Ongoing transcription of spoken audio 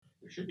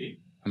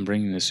I'm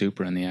bringing the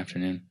Supra in the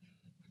afternoon.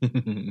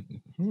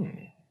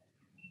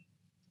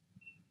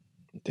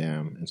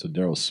 Damn. And so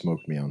Daryl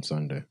smoked me on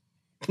Sunday.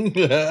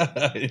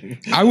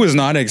 I was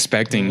not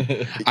expecting.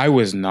 I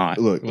was not.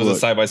 Look, Was it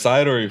side by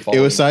side or you it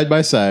was side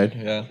by side.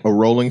 Yeah. A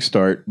rolling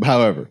start.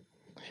 However,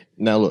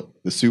 now look,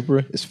 the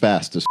Supra is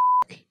fast as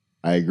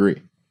I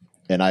agree.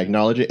 And I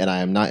acknowledge it, and I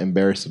am not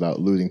embarrassed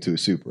about losing to a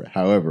Supra.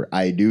 However,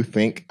 I do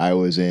think I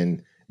was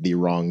in the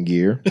wrong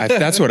gear.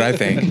 That's what I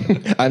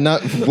think. I'm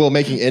not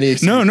making any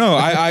excuse. No.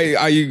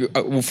 I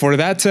for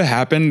that to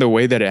happen the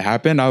way that it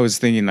happened, I was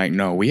thinking like,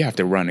 no, we have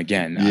to run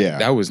again. Yeah.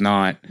 That was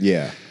not.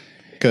 Yeah.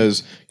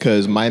 Because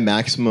my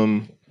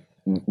maximum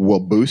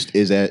boost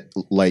is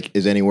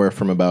anywhere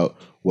from about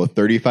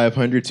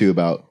 3,500 to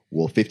about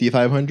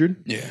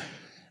 5,500. Yeah.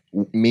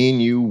 Me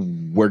and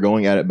you were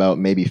going at about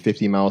maybe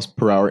 50 miles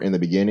per hour in the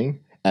beginning.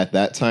 At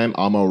that time,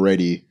 I'm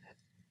already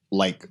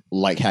like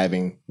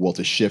having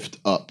to shift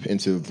up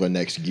into the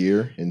next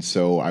gear, and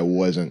so I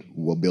wasn't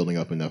building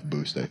up enough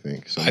boost. I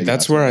think so.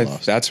 That's where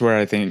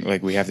I think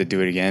like we have to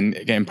do it again.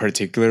 In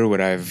particular,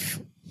 what I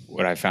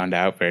found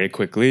out very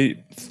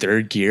quickly,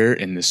 third gear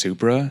in the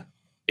Supra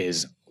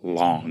is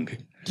long.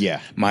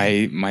 Yeah,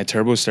 my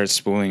turbo starts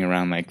spooling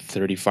around like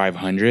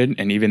 3,500,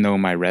 and even though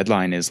my red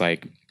line is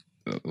like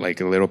a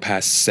little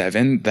past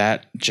 7,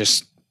 that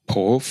just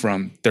pull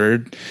from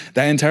third,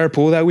 that entire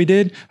pull that we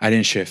did, I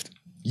didn't shift.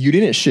 You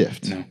didn't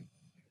shift? No. Are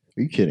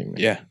you kidding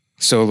me? Yeah.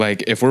 So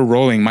like if we're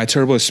rolling, my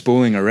turbo is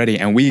spooling already,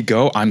 and we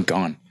go, I'm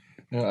gone.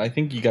 No, I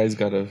think you guys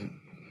gotta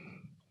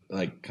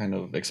like kind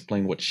of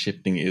explain what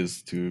shifting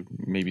is to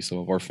maybe some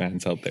of our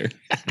fans out there.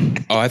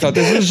 Oh, I thought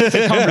this was just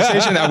a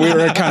conversation that we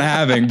were kind of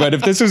having, but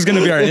if this was going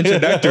to be our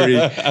introductory.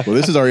 Well,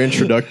 this is our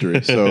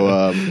introductory.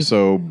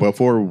 So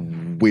before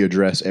we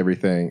address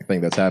everything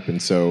that's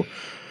happened, so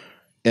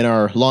in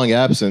our long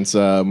absence,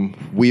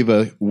 we've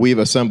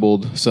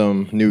assembled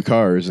some new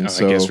cars, and I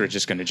guess we're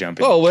just going to jump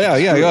in. Oh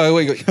yeah.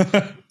 Wait.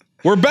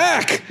 We're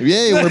back.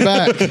 Yay, we're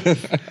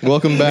back.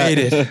 Welcome back.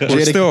 Made it.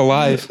 We're still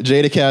alive.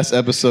 JadaCast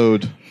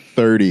episode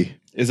 30.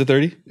 Is it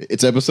 30?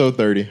 It's episode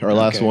 30. Our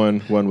last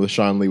one with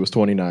Sean Lee was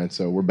 29,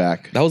 so we're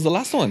back. That was the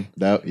last one.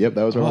 That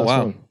was our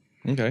last one.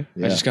 Okay.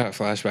 Yeah. I just got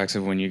flashbacks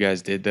of when you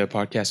guys did the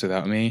podcast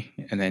without me,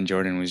 and then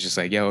Jordan was just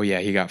like, "Yo, yeah,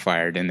 he got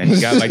fired," and then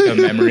he got like the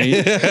memory.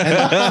 And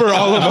for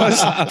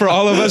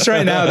all of us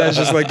right now, that's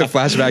just like the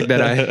flashback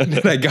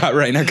that I got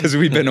right now because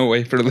we've been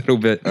away for a little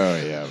bit. Oh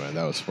yeah, man,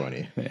 that was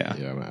funny. Yeah,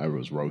 man, I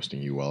was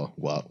roasting you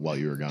while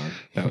you were gone.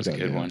 That was a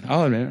good one.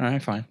 I'll admit, all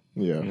right, fine.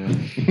 Yeah,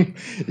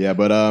 yeah,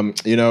 but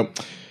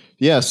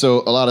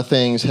so a lot of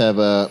things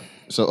have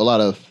So a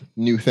lot of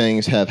new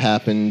things have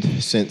happened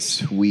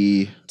since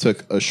we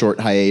took a short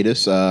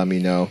hiatus.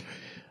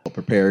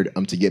 Prepared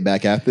to get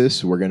back at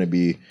this. We're going to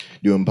be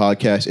doing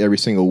podcasts every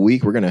single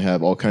week. We're going to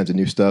have all kinds of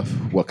new stuff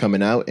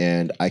coming out,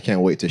 and I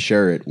can't wait to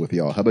share it with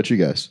y'all. How about you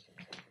guys?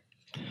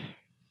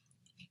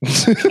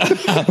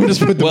 I'm just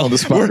putting them on the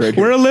spot right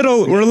here. We're a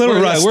little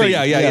rusty.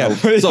 Yeah.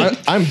 So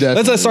I'm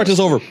definitely. let's start this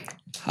over.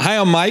 Hi,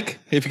 I'm Mike.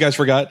 If you guys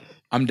forgot,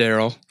 I'm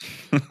Daryl.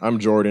 I'm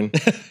Jordan.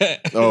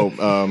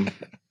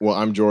 Well,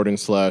 I'm Jordan /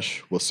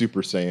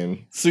 Super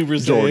Saiyan. Super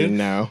Jordan Saiyan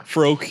now.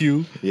 Fro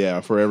Q.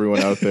 Yeah, for everyone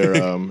out there,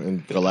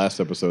 in the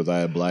last episodes I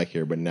had black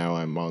hair, but now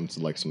I'm on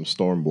to like some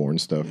Stormborn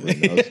stuff.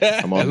 Right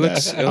now. I'm on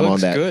looks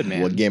good,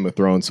 man. Well, Game of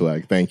Thrones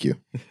swag. Thank you.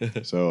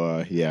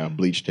 So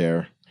bleached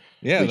hair.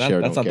 Yeah, Bleached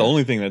hair, that's not the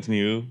only thing that's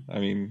new. I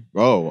mean,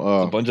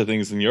 a bunch of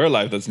things in your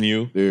life that's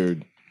new,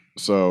 dude.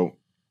 So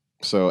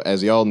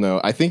as y'all know,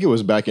 I think it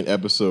was back in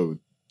episode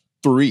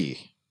 3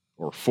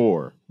 or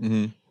 4.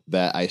 Mm-hmm.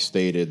 That I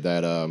stated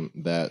that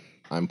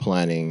I'm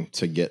planning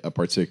to get a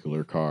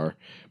particular car.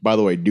 By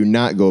the way, do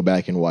not go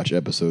back and watch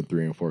episode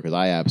 3 and 4 because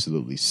I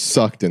absolutely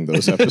sucked in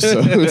those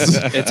episodes.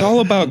 It's all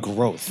about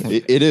growth.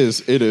 It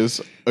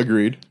is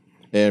agreed,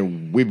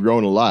 and we've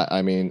grown a lot.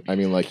 I mean,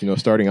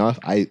 starting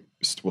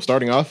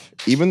off,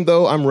 even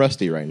though I'm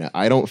rusty right now,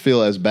 I don't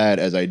feel as bad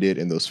as I did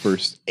in those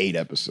first 8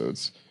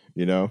 episodes.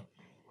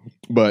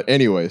 But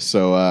anyway,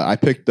 so I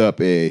picked up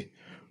a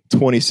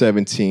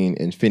 2017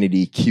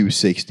 Infiniti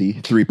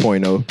Q60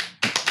 3.0.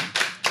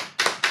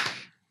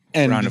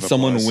 And Round did of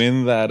someone applause.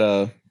 win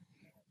that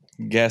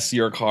guess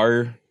your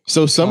car?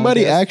 So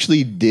somebody contest?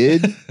 actually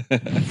did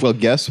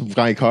guess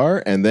my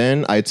car, and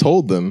then I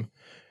told them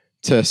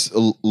to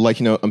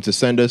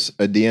send us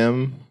a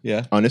DM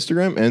on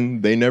Instagram,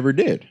 and they never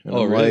did. And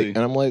really?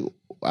 I'm like,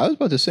 I was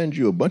about to send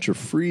you a bunch of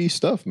free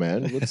stuff,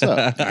 man. What's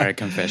up? All right,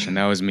 confession.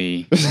 That was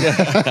me.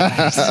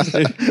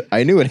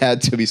 I knew it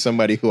had to be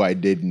somebody who I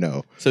did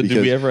know. So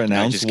did we ever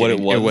announce just what it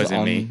kidding. was It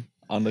wasn't me.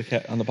 on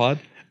the pod?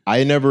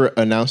 I never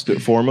announced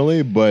it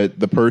formally, but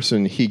the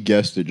person, he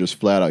guessed it just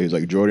flat out. He's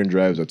like, Jordan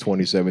drives a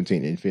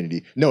 2017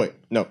 Infiniti.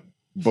 No.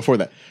 Before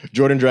that,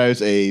 Jordan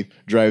drives a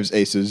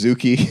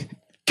Suzuki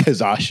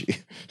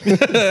Kazashi.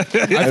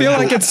 I feel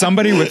like it's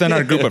somebody within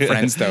our group of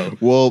friends, though.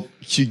 Well,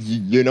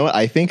 you know what?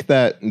 I think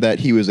that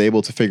he was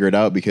able to figure it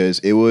out because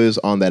it was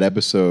on that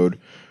episode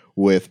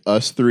with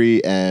us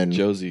 3 and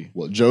Josie.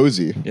 Well,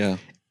 Josie. Yeah.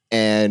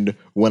 And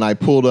when I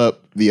pulled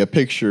up the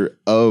picture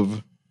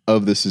of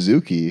of the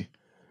Suzuki,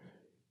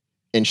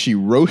 and she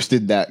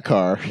roasted that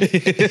car,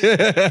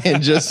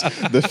 and just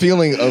the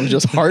feeling of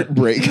just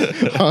heartbreak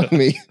on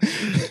me.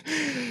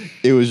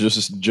 It was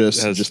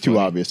just too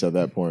obvious at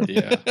that point.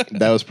 Yeah.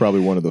 That was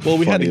probably one of the. Well,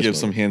 we had to give funniest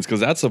some moments. hints because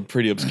that's a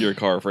pretty obscure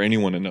car for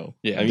anyone to know.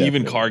 Yeah, I mean,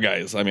 even definitely. car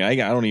guys. I mean, I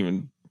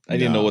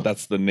didn't know No. what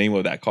that's the name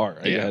of that car.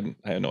 Yeah.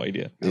 I had no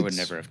idea. I would It's-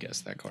 never have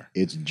guessed that car.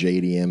 It's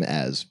JDM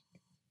as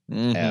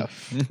Mhm.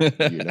 F.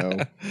 You know?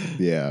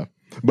 Yeah.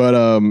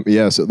 But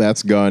yeah, so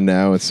that's gone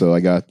now. And so I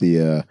got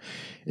the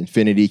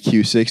Infinity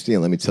Q60,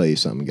 and let me tell you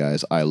something,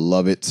 guys. I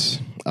love it.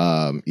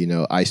 You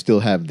know, I still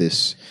have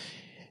this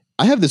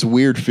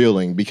weird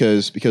feeling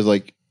because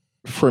like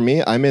for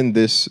me, I'm in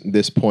this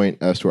point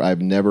as to where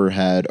I've never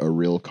had a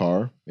real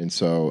car. And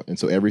so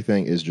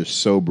everything is just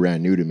so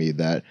brand new to me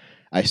that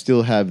I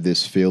still have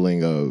this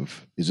feeling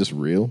of, is this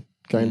real?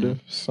 Kind of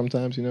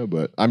sometimes, you know,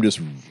 but I'm just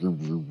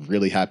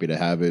really happy to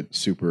have it.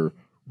 Super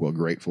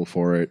grateful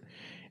for it.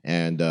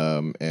 And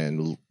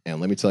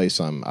let me tell you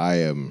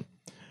something.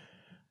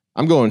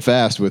 I'm going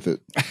fast with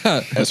it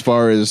as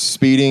far as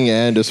speeding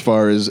and as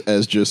far as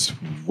just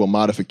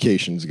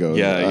modifications go.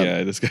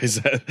 Yeah. This guy's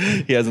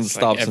he hasn't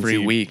stopped since every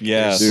week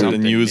Yeah, there's so the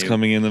something news new.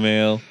 coming in the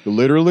mail.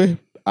 Literally,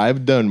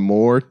 I've done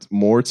more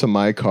to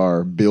my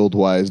car build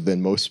wise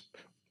than most.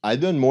 I've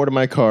done more to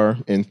my car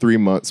in 3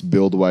 months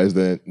build wise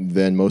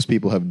than most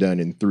people have done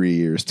in 3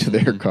 years to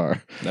their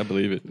car. I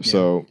believe it.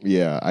 So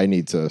yeah, I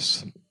need to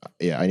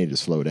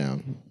slow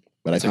down.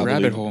 But It's I a think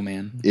rabbit hole,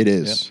 man. It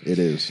is. It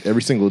is.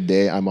 Every single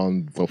day I'm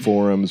on the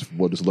forums,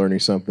 just learning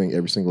something.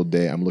 Every single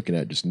day I'm looking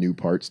at just new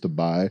parts to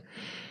buy.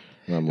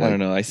 And I'm I like, don't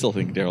know. I still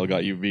think Daryl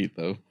got you beat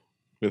though,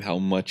 with how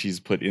much he's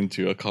put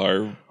into a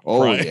car.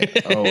 Oh, yeah.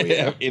 Oh,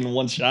 yeah. In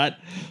one shot.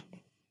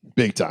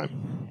 big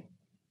time.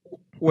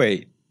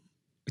 Wait,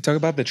 we talk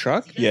about the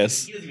truck?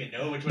 Yes. He doesn't even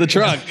know which one The it is.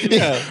 truck.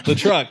 Yeah, the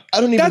truck.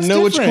 I don't even That's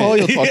know different.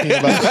 which call you're talking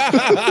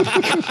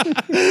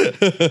about.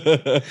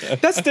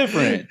 That's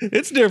different.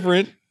 It's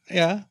different.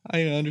 Yeah,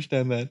 I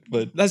understand that,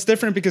 but That's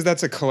different because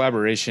that's a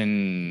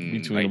collaboration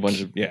between a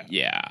bunch of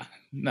Yeah.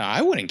 No,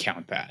 I wouldn't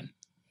count that.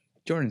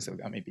 Jordan still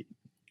got me beat.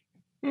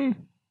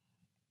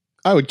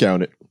 I would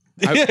count it.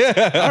 All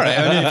right.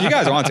 I mean, if you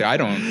guys want to, I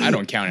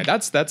don't count it.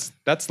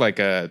 That's like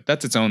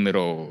that's its own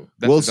little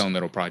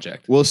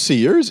project. Well, see,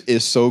 yours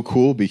is so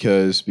cool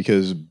because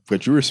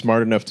but you were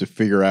smart enough to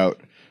figure out,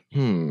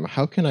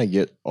 how can I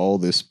get all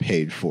this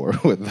paid for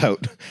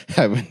without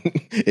having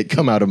it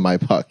come out of my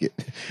pocket?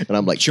 And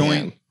I'm like,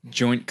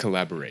 Joint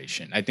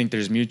collaboration. I think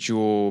there's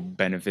mutual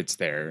benefits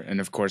there, and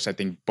of course, I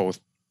think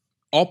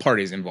all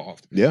parties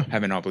involved Yeah.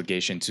 have an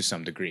obligation to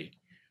some degree,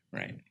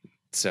 right?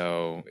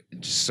 So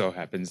it just so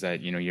happens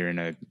that you're in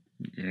a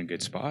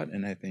good spot,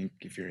 and I think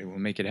if you're able to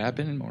make it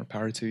happen, more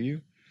power to you.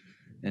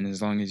 And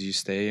as long as you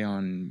stay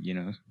on,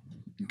 you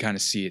kind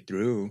of see it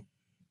through,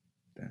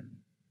 then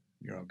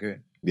you're all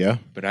good. Yeah.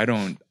 But I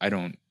don't.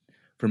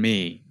 For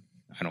me,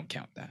 I don't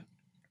count that.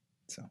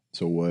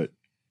 So what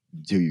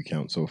do you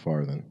count so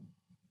far then?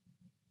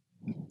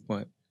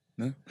 What?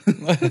 No?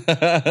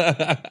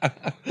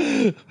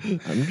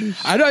 I'm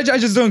just I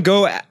just don't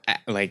go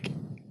like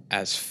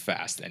as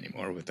fast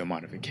anymore with the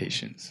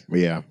modifications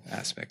yeah.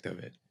 aspect of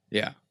it.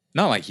 Yeah,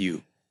 not like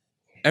you.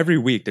 Every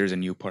week there's a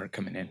new part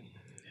coming in.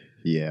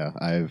 Yeah.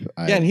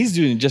 yeah, and he's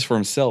doing it just for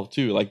himself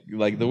too.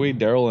 Like the way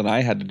Daryl and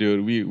I had to do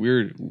it,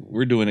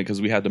 we're doing it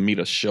because we had to meet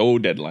a show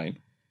deadline.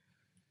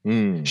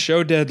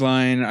 Show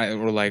deadline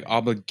or like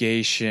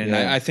obligation.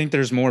 Yeah. I think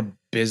there's more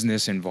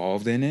business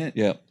involved in it.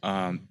 Yeah,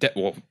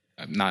 Well,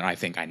 not I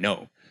think I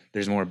know.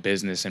 There's more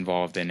business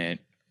involved in it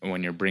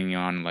when you're bringing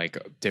on like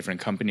different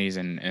companies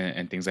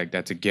and things like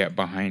that to get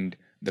behind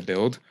the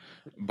build.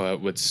 But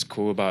what's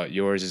cool about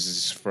yours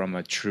is from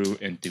a true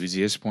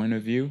enthusiast point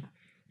of view,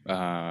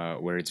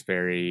 where it's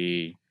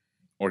very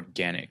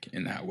organic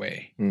in that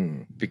way,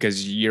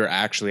 because you're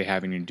actually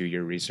having to do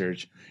your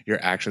research.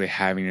 You're actually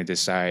having to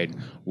decide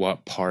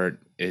what part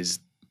is,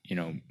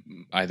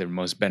 either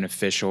most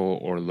beneficial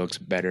or looks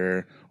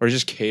better or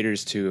just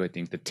caters to, I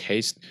think, the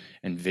taste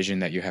and vision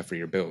that you have for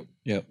your build.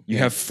 yep. You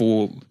have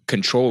full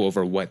control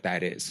over what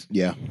that is.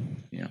 Yeah.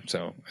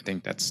 So I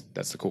think that's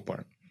the cool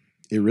part.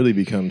 It really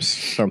becomes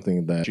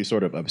something that you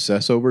sort of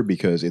obsess over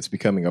because it's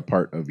becoming a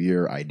part of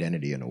your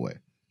identity in a way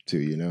too,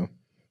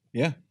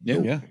 Yeah, Yeah.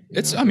 yeah.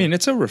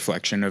 It's a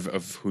reflection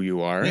of who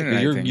you are. Yeah, and 'cause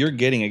I you're think- you're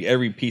getting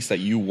every piece that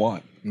you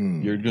want.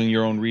 Mm. You're doing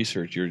your own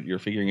research. You're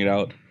figuring it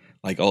out.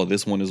 Like, oh,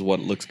 this one is what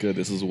looks good.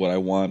 This is what I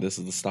want. This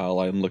is the style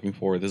I'm looking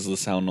for. This is the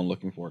sound I'm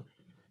looking for.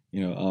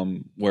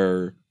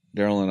 Where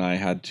Daryl and I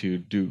had to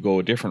go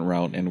a different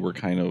route, and we're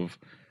kind of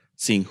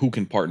seeing who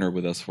can partner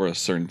with us for a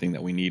certain thing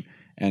that we need.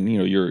 And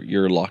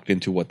you're locked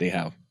into what they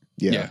have.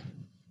 Yeah.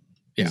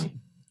 Yeah.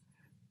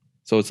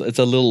 So it's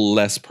a little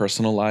less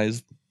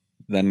personalized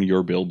than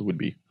your build would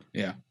be.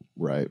 Yeah.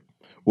 Right.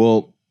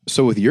 Well,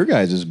 so with your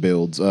guys'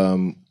 builds,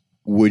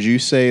 would you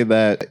say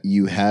that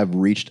you have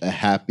reached a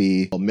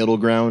happy middle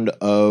ground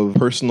of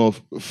personal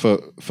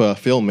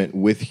fulfillment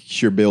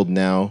with your build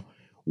now,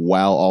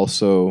 while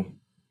also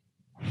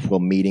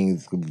meeting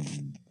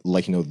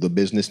the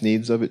business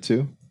needs of it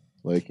too?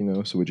 Like,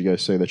 so would you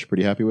guys say that you're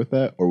pretty happy with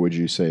that? Or would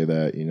you say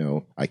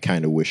that, I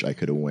kind of wish I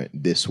could have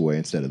went this way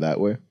instead of that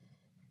way?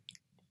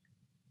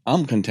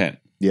 I'm content.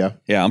 Yeah.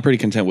 Yeah, I'm pretty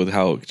content with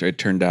how it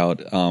turned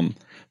out.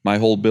 My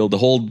whole build,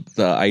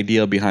 the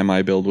idea behind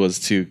my build was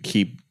to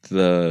keep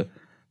the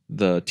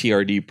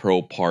TRD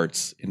Pro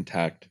parts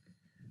intact,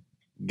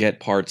 get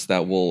parts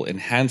that will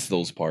enhance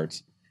those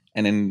parts,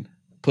 and then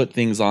put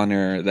things on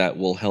there that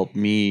will help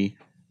me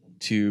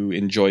to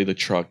enjoy the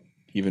truck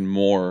even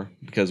more,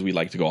 because we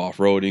like to go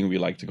off-roading, we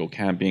like to go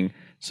camping,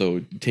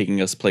 so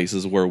taking us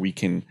places where we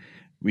can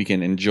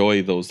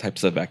enjoy those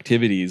types of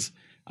activities.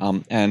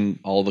 And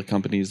all the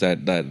companies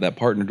that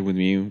partnered with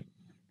me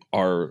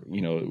are,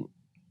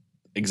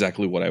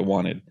 exactly what I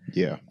wanted.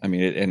 Yeah. I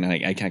mean,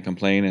 I can't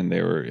complain, and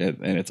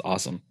and it's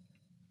awesome.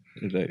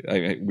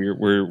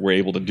 We're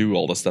able to do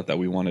all the stuff that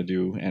we want to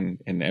do,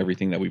 and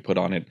everything that we put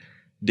on it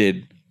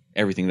did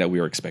everything that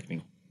we were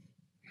expecting.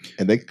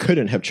 And they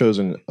couldn't have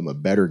chosen a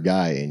better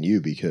guy in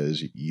you,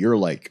 because you're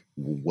like,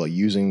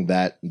 using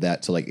that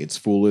to like its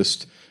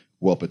fullest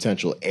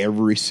potential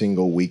every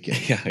single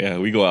weekend. Yeah,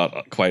 we go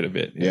out quite a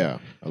bit. Yeah,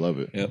 I love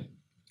it. Yep.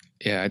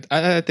 Yeah,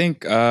 I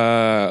think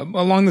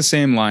along the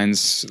same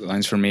lines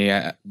for me.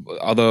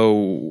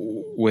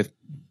 Although with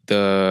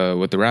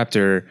the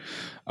Raptor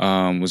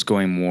was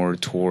going more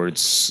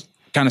towards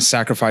kind of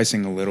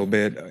sacrificing a little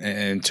bit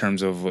in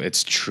terms of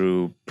its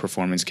true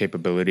performance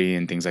capability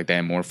and things like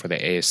that, more for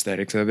the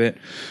aesthetics of it.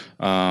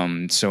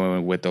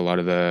 So with a lot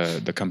of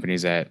the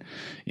companies that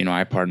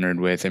I partnered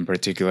with in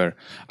particular,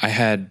 I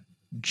had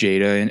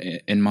Jada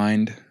in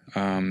mind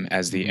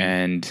as the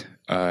end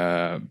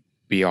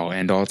be all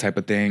end all type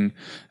of thing,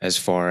 as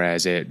far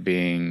as it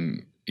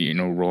being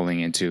rolling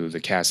into the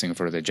casting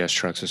for the Just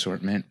Trucks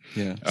assortment.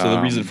 Yeah. So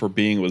the reason for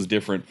being was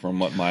different from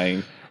what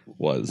mine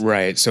was.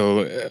 Right.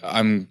 So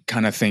I'm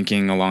kind of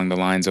thinking along the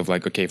lines of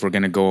like, okay, if we're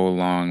going to go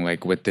along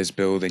like with this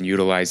build and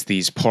utilize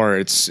these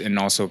parts and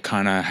also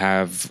kind of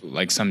have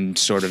like some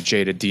sort of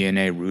Jada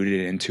DNA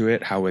rooted into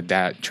it, how would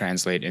that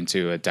translate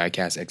into a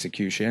diecast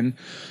execution?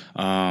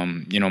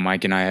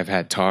 Mike and I have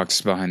had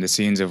talks behind the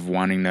scenes of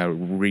wanting to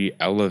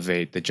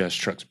re-elevate the Just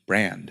Trucks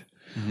brand.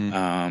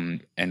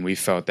 Mm-hmm. And we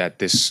felt that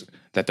the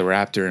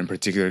Raptor in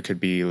particular could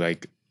be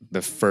like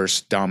the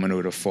first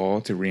domino to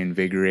fall to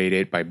reinvigorate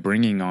it by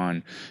bringing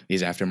on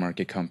these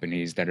aftermarket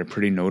companies that are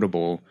pretty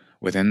notable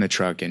within the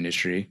truck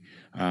industry.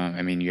 You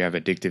have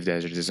Addictive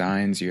Desert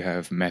Designs, you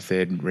have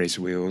Method Race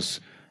Wheels,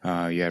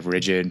 you have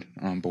Rigid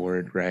on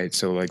board, right?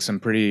 So like some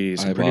pretty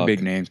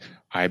big names.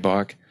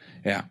 Ibach,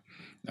 yeah.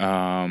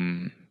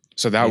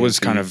 So that was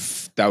kind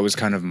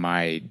of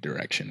my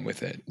direction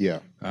with it. Yeah.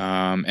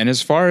 And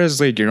as far as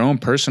like your own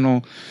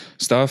personal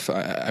stuff,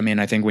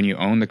 I think when you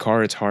own the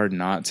car, it's hard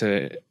not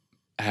to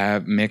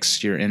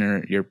mix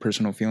your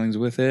personal feelings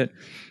with it.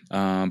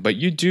 But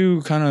you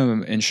do kind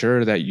of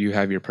ensure that you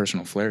have your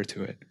personal flair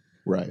to it.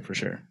 Right. For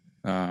sure.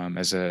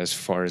 As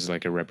far as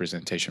like a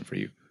representation for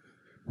you.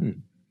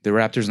 The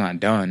Raptor's not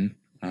done,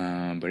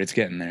 but it's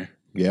getting there.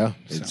 Yeah.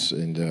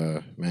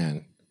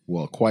 Man,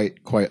 well, quite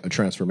a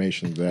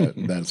transformation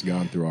that's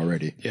gone through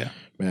already. Yeah.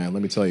 Man,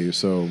 let me tell you.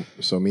 So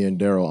me and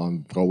Daryl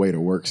on the way to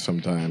work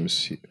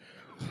sometimes,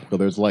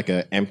 there's like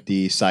an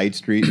empty side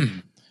street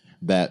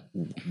that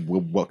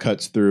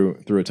cuts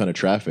through a ton of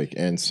traffic,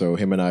 and so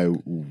him and I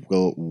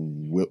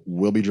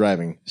will be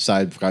driving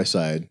side by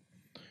side,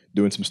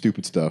 doing some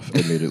stupid stuff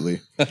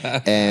immediately,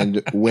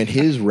 and when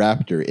his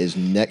Raptor is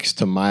next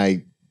to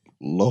my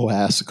low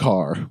ass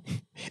car,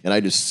 and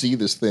I just see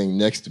this thing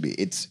next to me,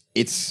 it's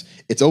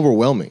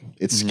overwhelming.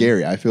 It's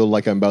scary. I feel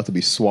like I'm about to be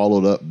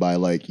swallowed up by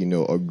like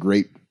a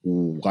great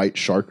white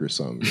shark or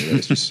something.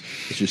 It's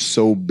just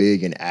so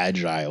big and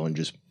agile and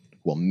just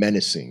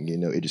menacing.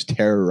 It just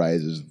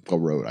terrorizes the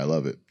road. I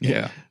love it.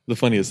 Yeah. The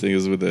funniest thing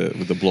is with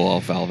the blow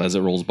off valve, as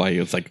it rolls by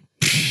you, it's like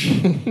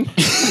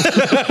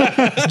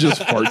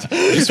just farts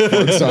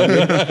on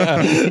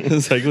you.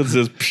 It's like, let's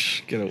just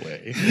get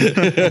away.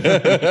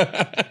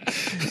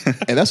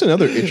 And that's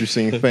another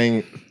interesting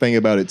thing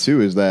about it too,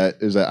 is that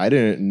I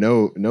didn't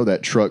know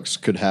that trucks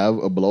could have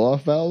a blow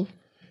off valve.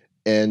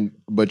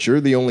 But you're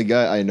the only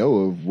guy I know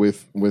of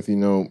with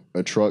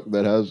a truck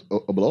that has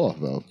a blow off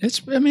valve. It's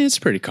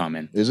pretty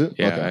common. Is it?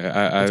 Yeah,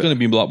 okay. It's going to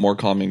be a lot more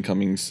common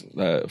coming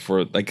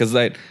for like, because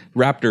that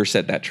Raptor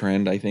set that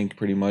trend, I think,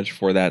 pretty much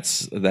for that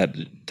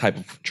type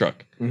of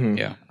truck. Mm-hmm.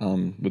 Yeah.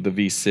 With the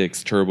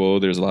V6 turbo,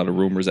 there's a lot of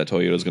rumors that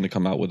Toyota is going to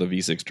come out with a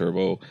V6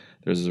 turbo.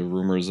 There's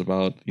rumors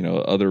about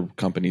other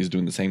companies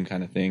doing the same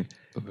kind of thing.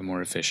 A little bit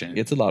more efficient.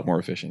 It's a lot more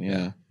efficient.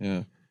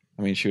 Yeah.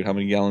 I mean, shoot, how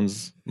many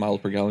miles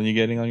per gallon you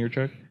getting on your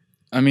truck?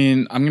 I'm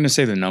going to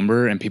say the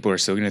number, and people are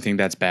still going to think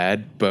that's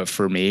bad. But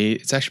for me,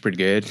 it's actually pretty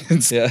good.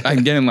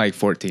 I'm getting like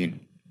 14.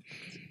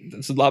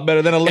 That's a lot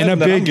better than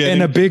 11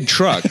 in a big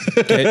truck.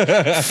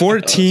 Okay?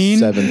 14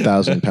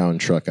 7,000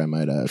 pound truck, I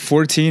might add.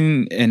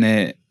 14 in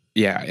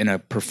a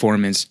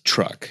performance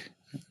truck.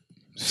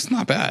 It's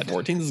not bad.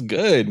 14 is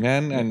good,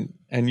 man,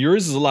 and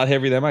yours is a lot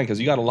heavier than mine because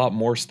you got a lot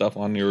more stuff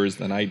on yours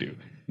than I do.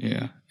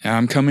 Yeah,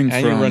 and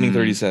you're running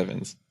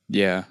 37s.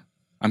 Yeah,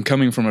 I'm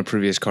coming from a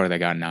previous car that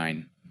got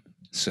 9.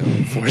 So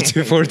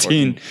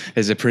 14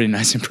 is a pretty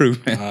nice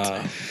improvement.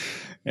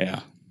 Yeah.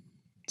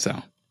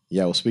 So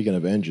Yeah, well, speaking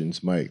of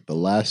engines, Mike, the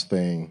last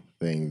thing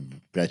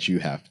that you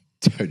have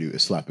to do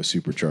is slap a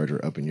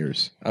supercharger up in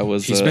yours.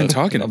 He's been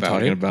talking I'm about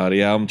talking it. about it.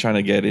 Yeah, I'm trying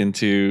to get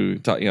into.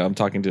 I'm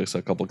talking to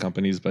a couple of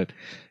companies, but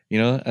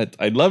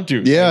I'd love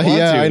to. Yeah, I want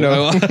yeah, to. I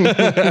know.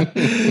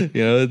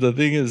 The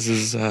thing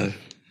is,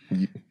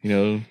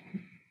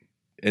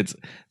 it's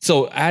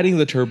so adding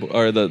the turbo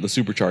or the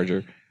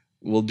supercharger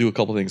will do a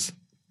couple things.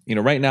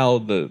 Right now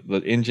the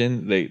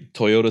engine,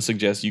 Toyota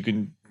suggests you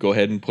can go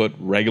ahead and put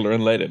regular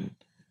unleaded.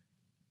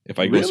 If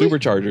I go Really?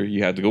 supercharger,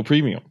 you have to go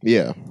premium.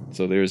 Yeah.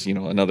 So there's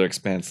another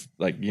expense.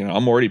 Like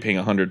I'm already paying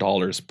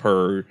 $100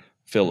 per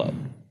fill up,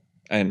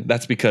 and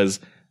that's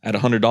because at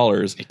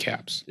 $100 It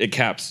caps.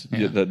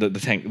 Yeah. the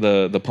tank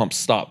the pumps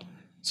stop.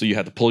 So you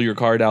have to pull your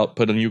card out,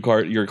 put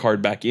your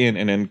card back in,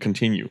 and then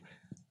continue.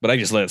 But I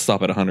just let it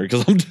stop at 100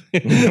 because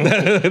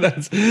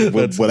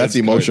that's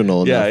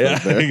emotional enough. Yeah,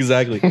 right there.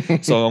 exactly.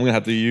 So I'm gonna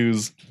have to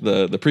use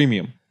the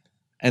premium.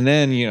 And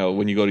then,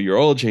 when you go to your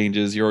oil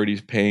changes, you're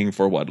already paying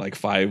for what, like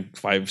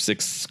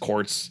 6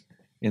 quarts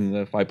in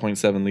the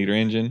 5.7 liter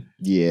engine.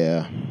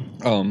 Yeah.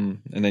 And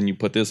then you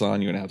put this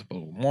on, you're gonna have to put a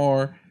little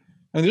more.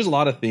 I mean, there's a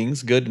lot of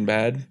things, good and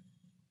bad.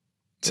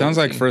 Sounds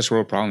like first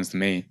world problems to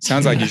me.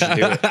 Sounds like you should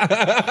do it.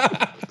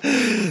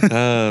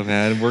 Oh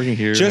man, working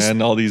here,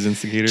 man. All these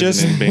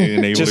instigators and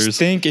enablers. Just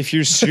think, if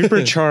you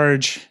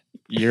supercharge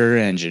your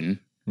engine,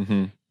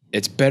 Mm-hmm.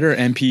 it's better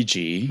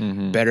MPG.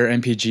 Mhm. Better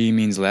MPG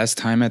means less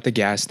time at the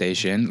gas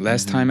station.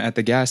 Less time at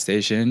the gas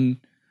station,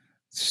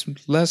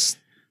 less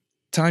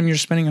time you're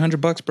spending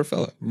 $100 per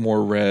fill up.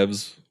 More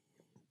revs,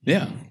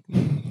 Yeah.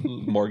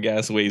 more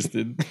gas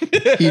wasted.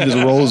 He just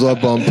rolls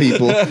up on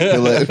people. They're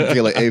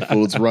like, hey,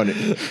 fools, run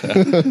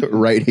it.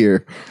 Right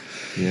here.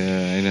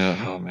 Yeah, I know.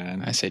 Oh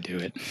man. I say do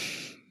it.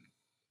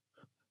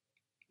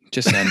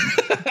 Just send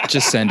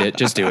it.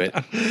 Just do it.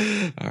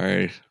 All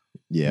right.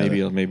 Yeah.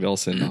 Maybe I'll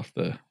send off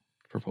the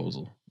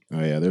proposal. Oh,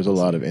 yeah. There's a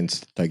lot of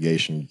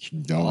instigation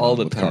going All on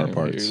the with time. car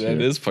parts. Dude. And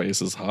here. this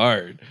place is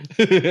hard.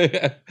 How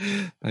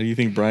do you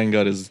think Brian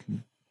got his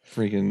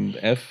freaking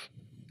F?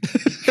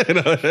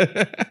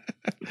 the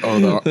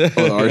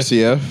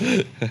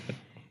RCF.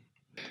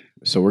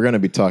 So we're going to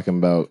be talking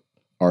about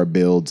our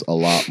builds a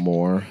lot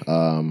more.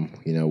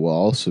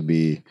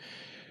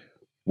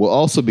 We'll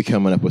also be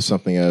coming up with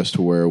something else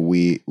to where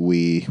we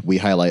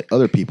highlight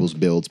other people's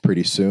builds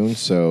pretty soon.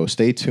 So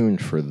stay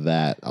tuned for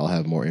that. I'll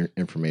have more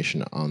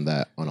information on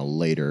that on a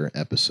later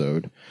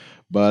episode.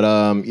 But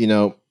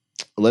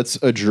let's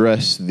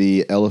address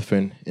the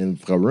elephant in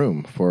the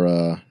room for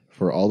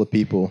all the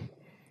people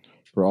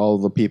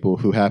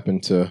who happen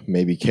to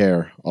maybe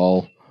care,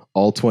 all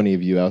 20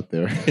 of you out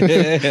there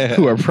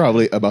who are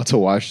probably about to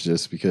watch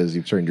this because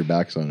you've turned your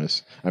backs on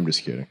us. I'm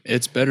just kidding.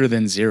 It's better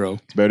than zero.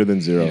 It's better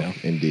than zero, Yeah.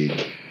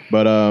 indeed.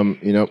 But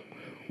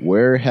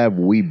where have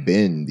we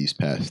been these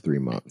past 3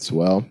 months?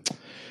 Well,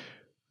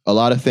 a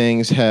lot of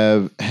things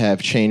have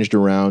changed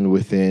around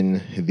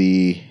within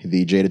the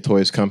Jaded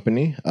Toys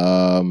company.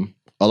 A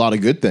lot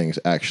of good things,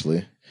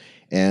 actually.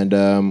 And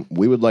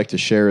we would like to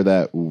share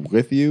that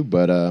with you,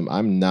 but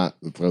I'm not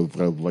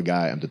the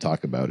guy to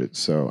talk about it.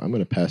 So I'm going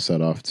to pass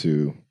that off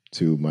to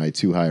my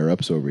 2 higher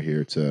ups over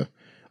here to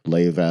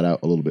lay that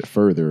out a little bit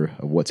further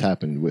of what's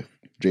happened with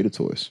Jaded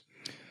Toys.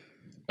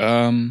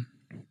 I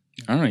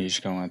don't know. You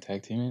just gonna want to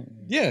tag team it?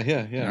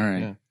 Yeah. All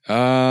right.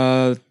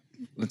 Yeah.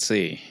 Let's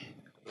see.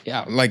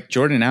 Yeah, like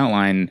Jordan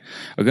outlined,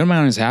 a good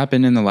amount has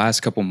happened in the last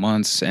couple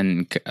months,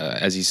 and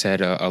as he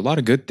said, a lot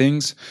of good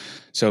things.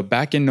 So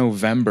back in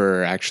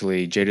November,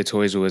 actually, Jaded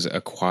Toys was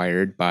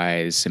acquired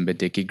by Simba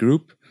Dickey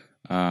Group.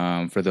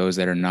 For those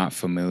that are not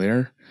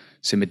familiar,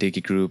 Simba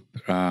Dickey Group,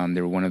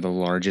 they're one of the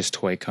largest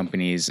toy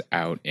companies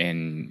out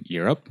in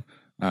Europe,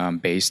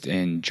 based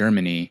in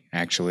Germany,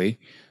 actually.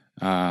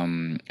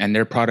 And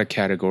their product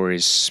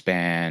categories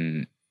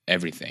span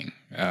everything.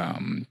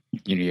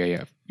 You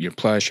have your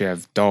plush, you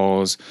have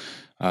dolls,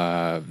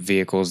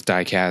 vehicles,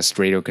 diecast,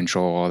 radio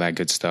control, all that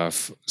good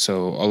stuff.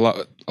 So a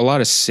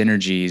lot of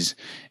synergies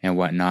and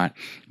whatnot.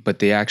 But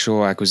the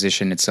actual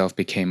acquisition itself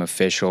became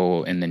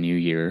official in the new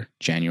year,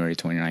 January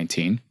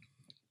 2019.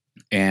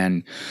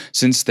 And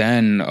since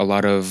then, a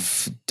lot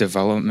of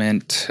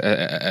development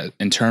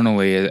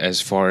internally, as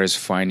far as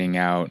finding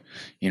out,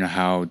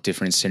 how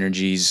different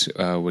synergies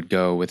would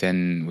go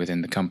within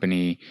the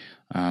company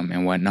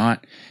and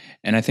whatnot.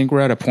 And I think we're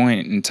at a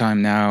point in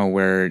time now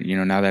where,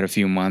 now that a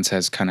few months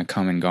has kind of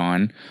come and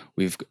gone,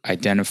 we've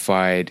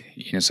identified,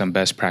 some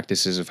best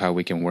practices of how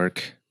we can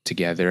work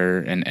together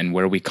and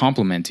where we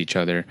complement each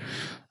other.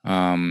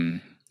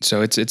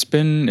 So it's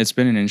been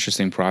an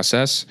interesting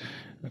process,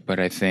 but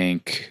I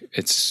think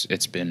it's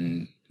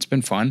been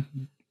fun.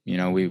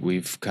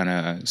 We've kind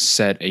of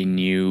set a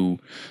new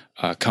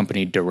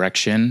company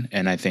direction,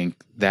 and I think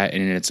that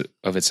in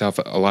itself,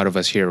 a lot of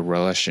us here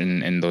relish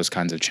in those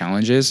kinds of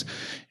challenges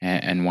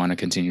and want to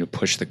continue to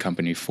push the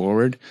company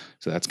forward.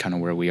 So that's kind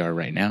of where we are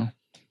right now.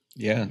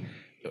 Yeah.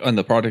 On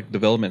the product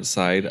development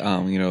side,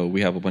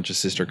 we have a bunch of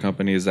sister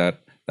companies that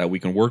that we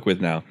can work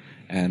with now.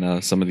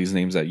 And some of these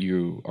names that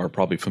you are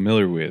probably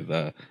familiar with,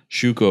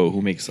 Shuko,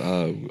 who makes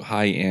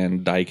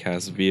high-end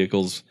die-cast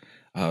vehicles,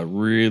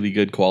 really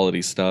good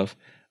quality stuff.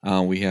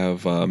 We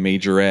have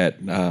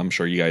Majorette. I'm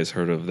sure you guys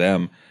heard of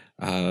them.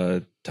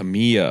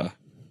 Tamiya.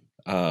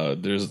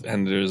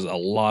 There's a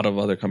lot of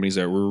other companies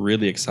that we're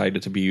really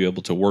excited to be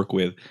able to work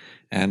with,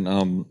 and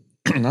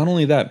not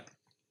only that,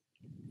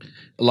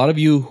 a lot of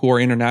you who are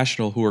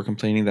international who are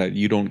complaining that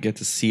you don't get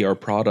to see our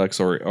products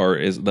or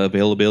is the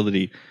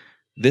availability.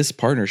 This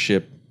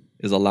partnership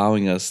is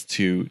allowing us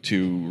to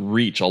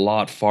reach a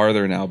lot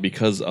farther now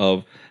because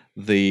of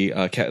the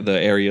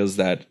areas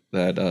that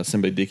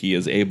Simba Dickey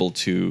is able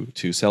to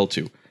sell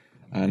to,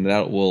 and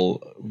that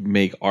will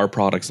make our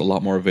products a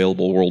lot more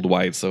available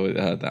worldwide. So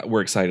that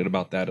we're excited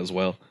about that as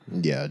well.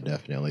 Yeah,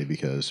 definitely,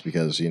 because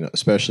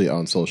especially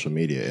on social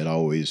media, it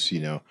always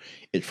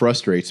it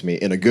frustrates me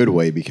in a good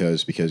way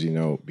because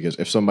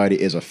if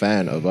somebody is a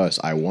fan of us,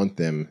 I want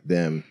them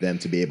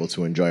to be able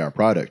to enjoy our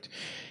product.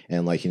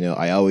 And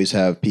I always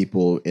have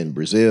people in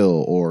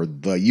Brazil or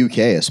the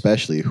UK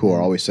especially who are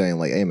always saying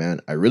like, "Hey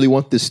man, I really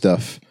want this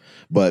stuff,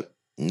 but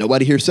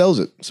nobody here sells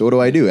it. So what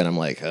do I do?" And I'm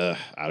like, I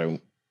don't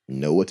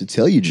know what to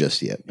tell you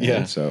just yet, man.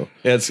 Yeah. So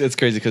yeah, it's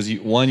crazy because you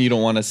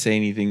don't want to say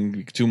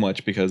anything too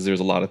much because there's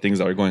a lot of things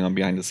that are going on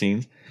behind the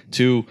scenes.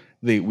 Two,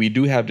 we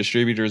do have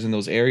distributors in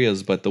those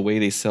areas, but the way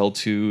they sell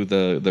to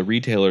the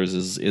retailers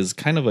is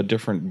kind of a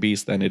different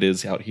beast than it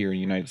is out here in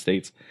the United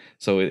States.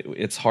 So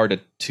it's hard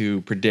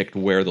to predict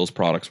where those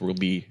products will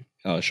be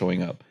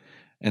showing up.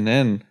 And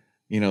then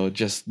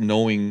just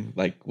knowing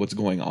like what's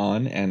going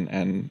on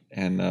and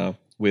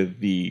with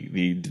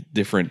the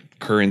different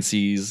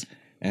currencies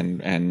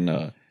and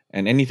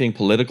anything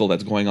political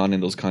that's going on in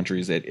those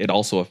countries, it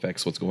also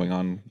affects what's going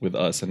on with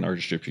us and our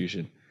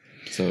distribution.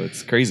 So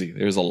it's crazy.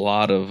 There's a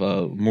lot of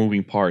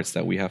moving parts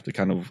that we have to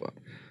kind of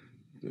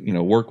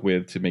work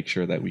with to make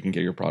sure that we can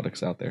get your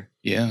products out there.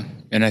 Yeah.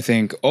 And I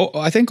think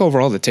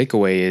overall the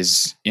takeaway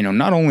is,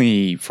 not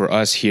only for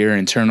us here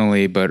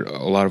internally, but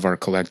a lot of our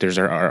collectors,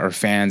 our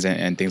fans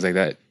and things like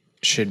that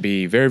should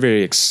be very,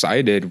 very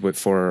excited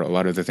for a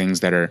lot of the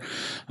things that are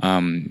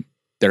going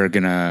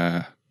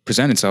to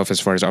present itself as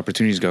far as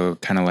opportunities go,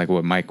 kind of like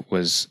what Mike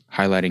was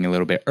highlighting a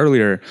little bit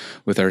earlier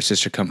with our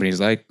sister companies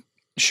like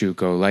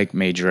Shuko, like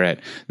Majorette.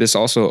 This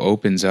also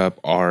opens up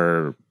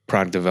our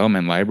product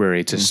development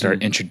library to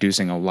start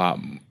introducing a lot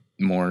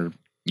more,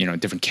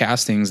 different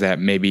castings that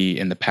maybe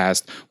in the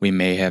past we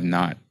may have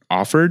not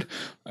offered.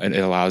 It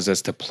allows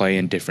us to play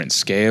in different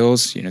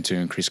scales, to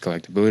increase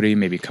collectability,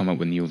 maybe come up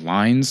with new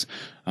lines,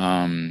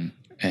 and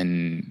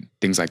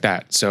things like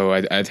that. So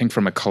I think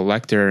from a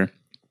collector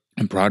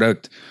and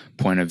product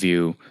point of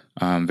view,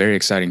 very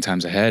exciting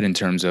times ahead in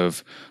terms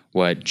of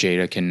what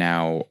Jada can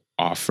now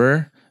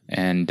offer.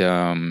 And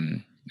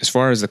as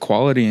far as the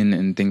quality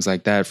and things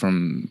like that,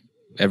 from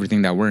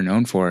everything that we're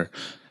known for,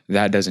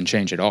 that doesn't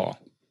change at all.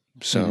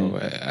 So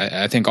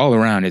I think all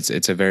around,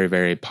 it's a very,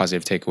 very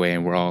positive takeaway,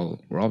 and we're all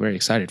very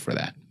excited for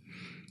that.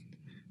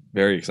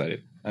 Very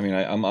excited. I mean,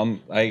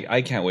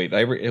 I can't wait.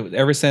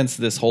 Ever since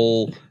this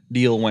whole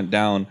deal went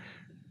down,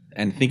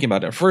 and thinking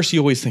about it, at first you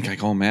always think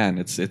like, oh man,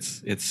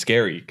 it's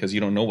scary because you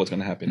don't know what's going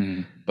to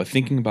happen. But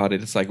thinking about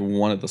it, it's like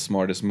one of the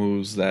smartest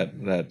moves that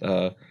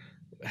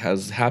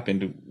has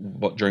happened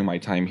during my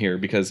time here,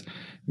 because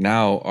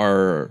now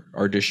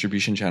our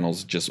distribution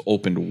channels just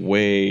opened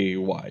way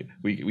wide.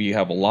 We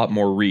have a lot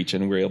more reach,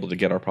 and we're able to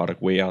get our product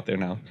way out there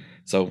now.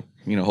 So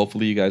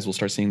hopefully you guys will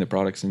start seeing the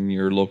products in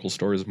your local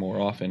stores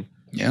more often.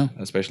 Yeah,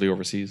 especially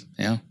overseas.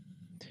 Yeah,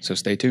 so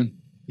stay tuned.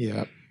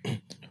 Yeah.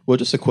 Well,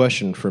 just a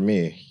question for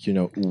me.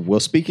 Well,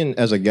 speaking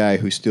as a guy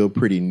who's still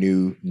pretty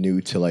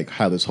new to like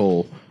how this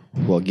whole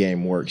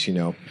game works.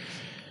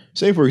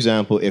 Say for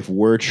example, if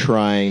we're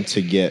trying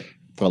to get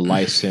a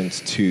license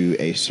to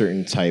a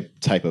certain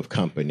type of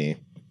company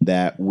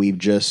that we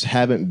just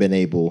haven't been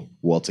able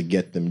to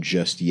get them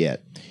just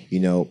yet.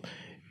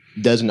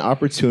 Does an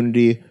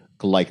opportunity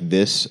like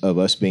this of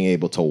us being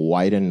able to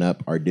widen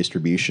up our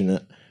distribution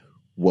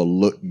will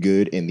look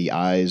good in the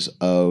eyes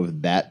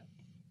of that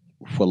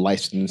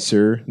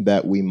licensor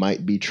that we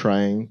might be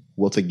trying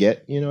to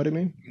get? You know what I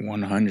mean?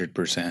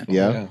 100%.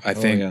 Yeah.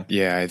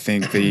 I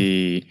think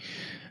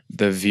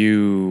the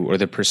view or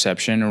the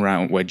perception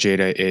around what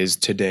Jada is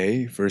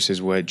today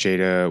versus what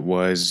Jada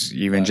was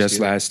even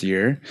last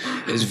year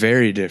is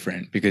very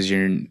different, because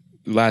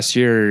last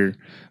year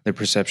the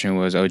perception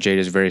was, Jada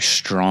is very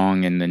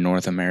strong in the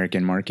North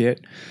American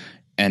market,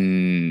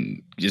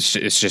 and it's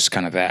just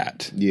kind of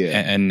that. Yeah.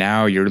 And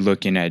now you're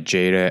looking at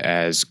Jada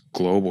as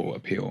global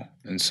appeal.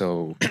 And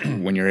so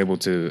when you're able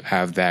to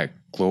have that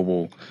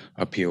global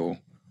appeal,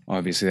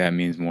 obviously that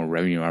means more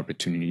revenue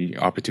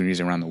opportunities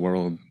around the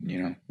world,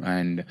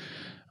 and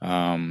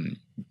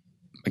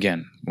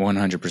again,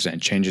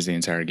 100% changes the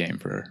entire game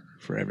for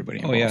everybody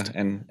involved. Oh yeah,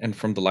 and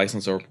from the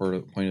licensor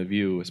point of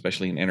view,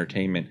 especially in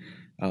entertainment,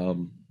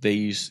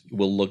 they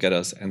will look at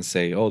us and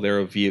say, oh, they're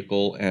a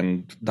vehicle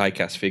and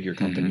diecast figure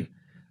company.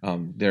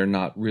 They're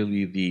not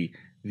really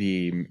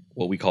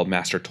what we call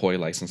master toy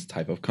license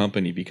type of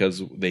company,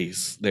 because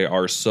they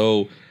are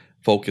so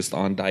focused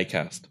on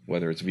diecast,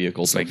 whether it's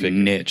vehicles, It's like figures.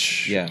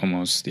 niche,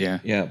 almost.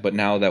 Yeah, but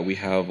now that we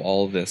have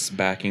all this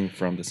backing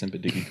from the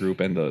Simpidigi Group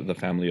and the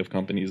family of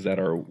companies that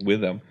are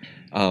with them,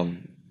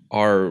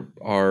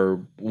 our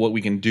what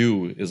we can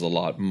do is a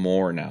lot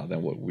more now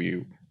than what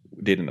we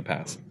did in the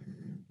past.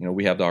 You know,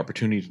 we have the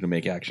opportunity to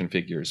make action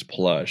figures,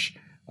 plush,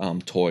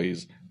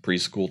 toys,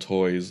 preschool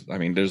toys. I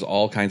mean, there's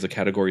all kinds of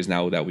categories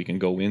now that we can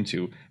go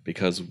into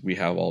because we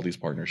have all these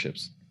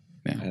partnerships.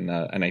 Yeah.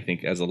 And I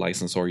think as a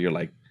licensor, you're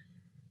like,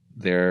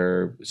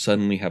 they're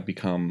suddenly have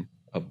become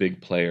a big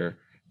player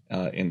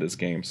in this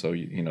game. So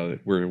you know,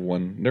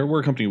 we're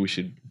a company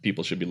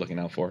people should be looking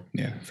out for.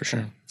 Yeah, for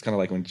sure. It's kind of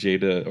like when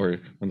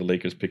when the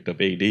Lakers picked up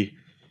AD.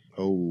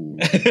 Oh,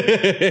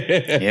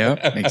 Yeah,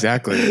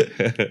 exactly.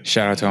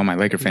 Shout out to all my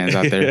Laker fans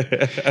out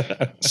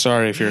there.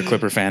 Sorry if you're a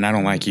Clipper fan, I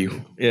don't like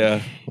you.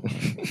 Yeah.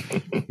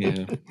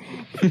 Yeah.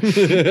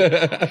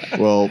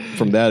 well,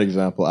 from that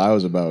example,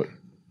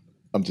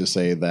 I'm just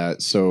saying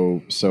that.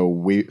 So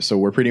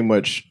we're pretty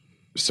much.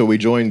 So we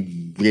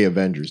joined the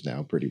Avengers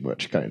now, pretty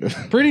much, kind of.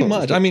 Pretty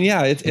much. I mean,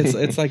 yeah,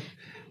 it's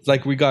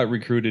like we got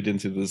recruited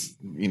into this,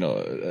 you know,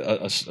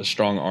 a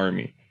strong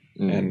army,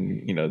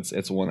 and you know,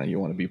 it's one that you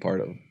want to be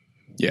part of.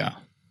 Yeah.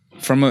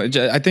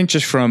 I think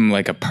just from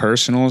like a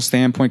personal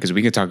standpoint, because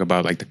we could talk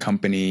about like the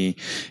company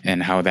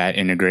and how that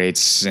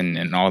integrates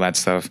and all that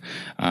stuff.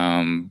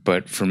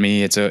 But for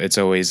me, it's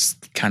always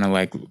kind of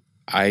like,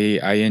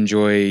 I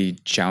enjoy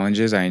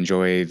challenges. I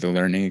enjoy the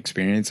learning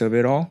experience of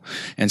it all.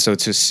 And so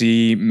to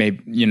see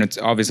maybe, you know,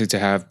 obviously to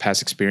have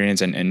past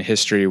experience and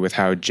history with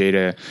how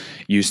Jada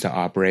used to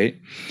operate.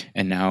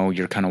 And now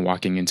you're kind of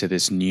walking into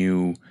this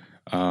new,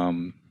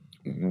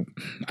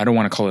 I don't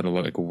want to call it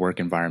like a work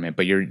environment,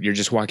 but you're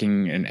just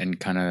walking and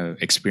kind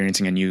of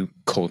experiencing a new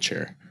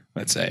culture,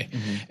 let's say,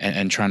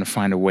 and trying to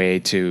find a way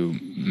to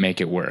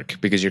make it work,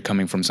 because you're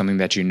coming from something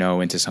that you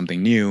know into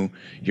something new.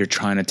 You're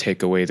trying to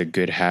take away the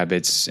good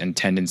habits and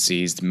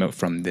tendencies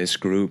from this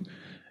group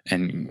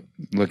and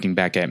looking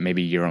back at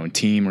maybe your own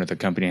team or the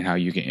company and how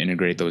you can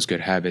integrate those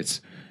good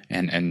habits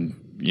and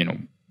you know,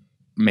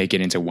 make it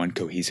into one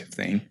cohesive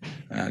thing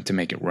to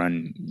make it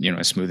run, you know,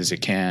 as smooth as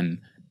it can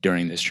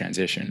during this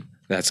transition.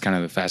 That's kind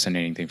of the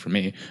fascinating thing for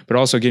me, but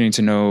also getting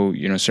to know,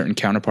 you know, certain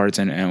counterparts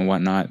and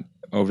whatnot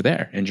over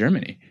there in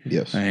Germany.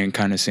 Yes. And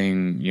kind of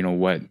seeing, you know,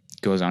 what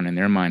goes on in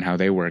their mind, how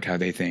they work, how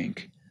they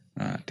think,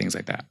 things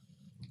like that.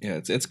 Yeah,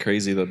 it's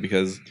crazy though,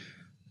 because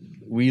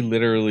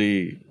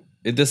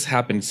this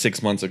happened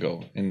 6 months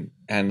ago, and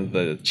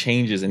the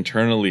changes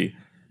internally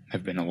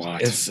Have been a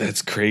lot.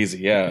 It's crazy,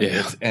 yeah.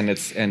 Yeah.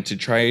 And to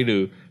try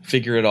to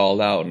figure it all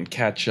out and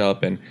catch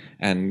up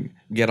and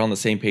get on the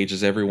same page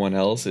as everyone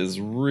else is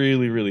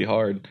really, really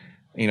hard.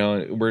 You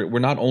know, we're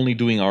not only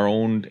doing our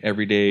own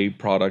everyday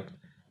product,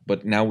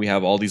 but now we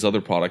have all these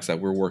other products that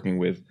we're working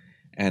with,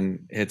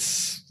 and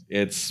it's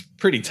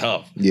pretty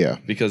tough. Yeah.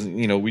 Because,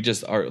 you know, we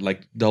just are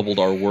like doubled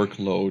our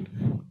workload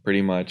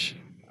pretty much,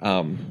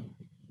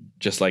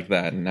 just like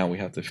that, and now we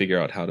have to figure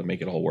out how to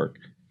make it all work.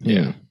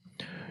 Yeah.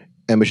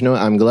 But you know,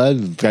 I'm glad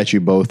that you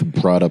both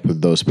brought up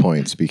those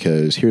points,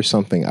 because here's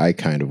something I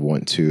kind of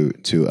want to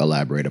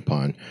elaborate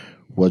upon.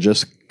 Well,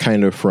 just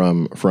kind of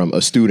from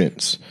a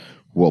student's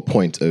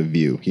point of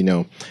view, you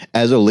know,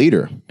 as a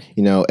leader,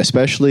 you know,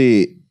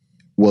 especially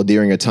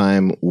during a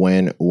time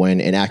when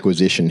an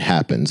acquisition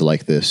happens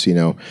like this, you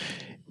know,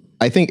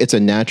 I think it's a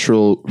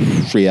natural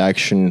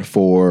reaction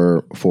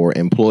for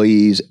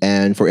employees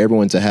and for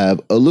everyone to have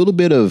a little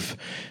bit of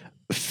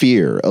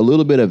fear, a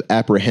little bit of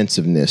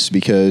apprehensiveness,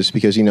 because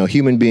you know,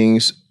 human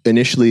beings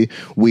initially,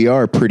 we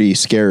are pretty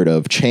scared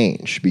of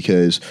change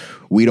because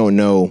we don't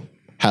know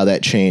how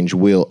that change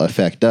will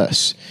affect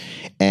us.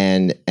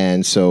 And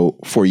so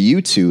for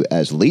you two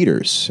as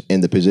leaders in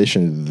the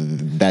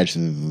position that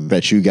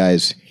you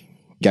guys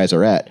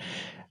are at,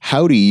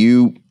 how do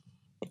you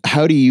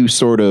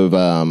sort of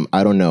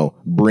I don't know,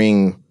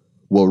 bring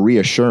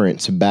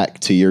reassurance back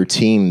to your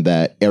team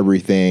that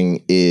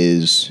everything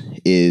is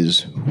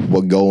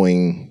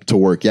going to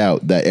work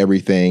out, that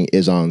everything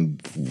is on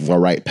the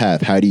right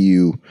path? How do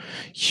you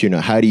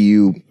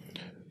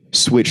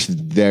switch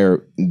their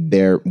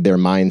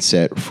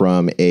mindset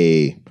from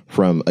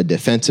a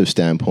defensive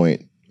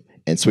standpoint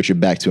and switch it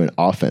back to an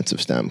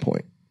offensive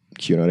standpoint?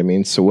 You know what I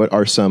mean? So what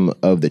are some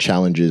of the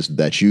challenges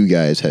that you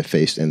guys have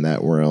faced in that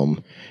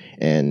realm,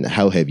 and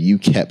how have you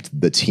kept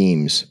the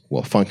teams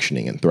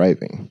functioning and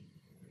thriving?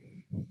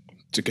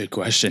 It's a good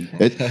question.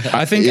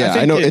 I think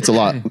I know it's a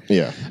lot.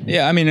 Yeah.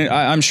 Yeah. I mean,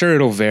 I'm sure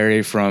it'll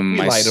vary from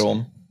my. Lie to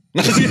them.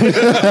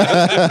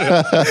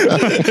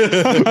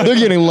 They're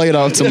getting laid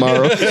off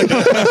tomorrow.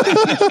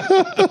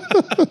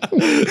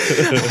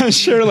 I'm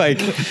sure.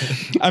 Like,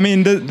 I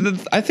mean,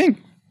 I think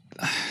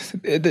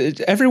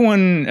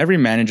every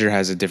manager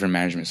has a different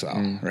management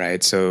style,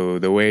 right? So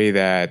the way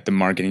that the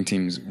marketing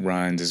team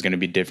runs is going to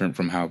be different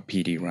from how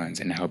PD runs,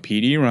 and how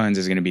PD runs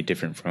is going to be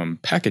different from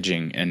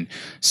packaging and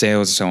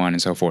sales, and so on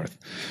and so forth.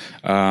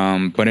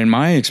 But in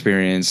my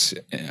experience,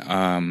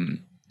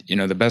 you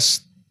know, the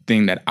best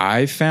thing that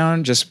I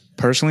found just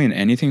personally in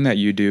anything that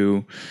you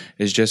do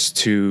is just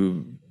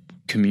to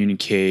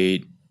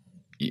communicate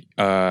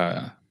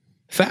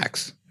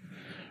facts,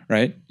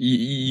 right?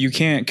 You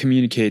can't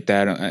communicate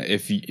that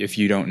if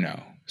you don't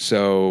know.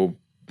 So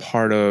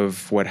part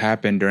of what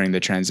happened during the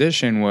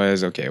transition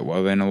was, okay,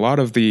 well, then a lot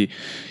of the,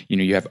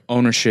 you have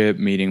ownership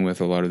meeting with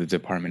a lot of the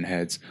department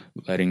heads,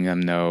 letting them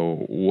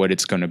know what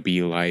it's going to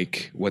be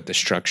like, what the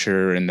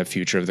structure and the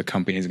future of the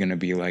company is going to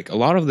be like. A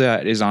lot of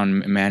that is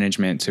on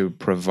management to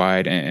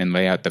provide and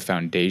lay out the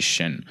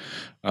foundation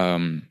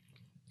and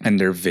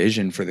their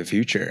vision for the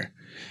future,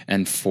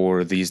 and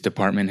for these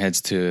department heads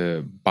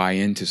to buy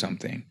into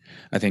something.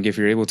 I think if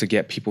you're able to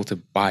get people to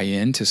buy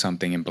into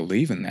something and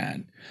believe in that,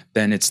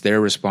 then it's their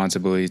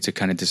responsibility to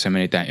kind of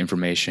disseminate that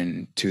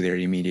information to their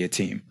immediate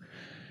team.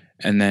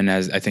 And then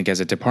as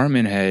a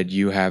department head,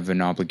 you have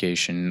an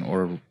obligation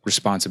or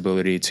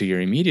responsibility to your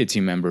immediate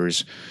team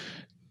members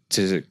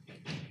to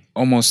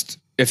almost,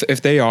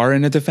 if they are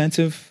in a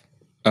defensive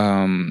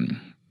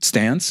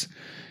stance,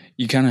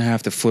 you kind of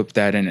have to flip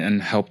that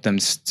and help them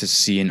to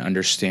see and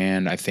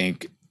understand, I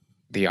think,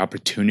 the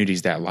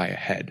opportunities that lie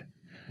ahead.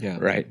 Yeah.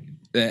 Right.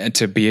 And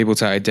to be able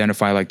to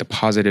identify like the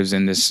positives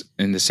in this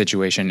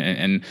situation.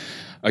 And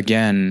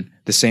again,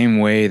 the same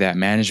way that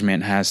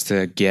management has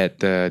to get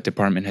the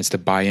department heads to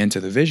buy into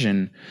the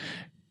vision,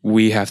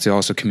 we have to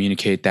also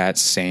communicate that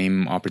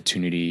same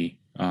opportunity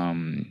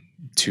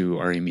to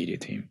our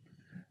immediate team.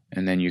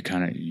 And then you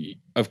kind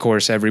of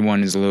course,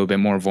 everyone is a little bit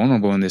more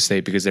vulnerable in this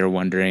state because they're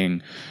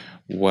wondering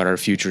what our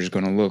future is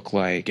going to look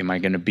like. Am I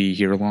going to be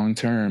here long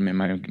term?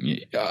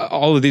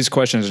 All of these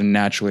questions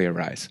naturally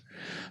arise.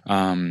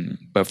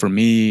 But for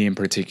me in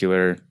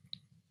particular,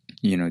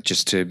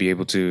 just to be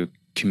able to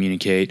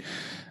communicate,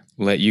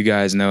 let you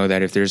guys know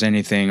that if there's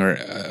anything or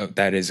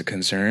that is a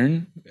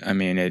concern,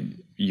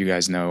 you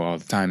guys know all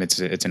the time, it's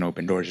an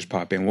open door. Just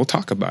pop in. We'll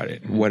talk about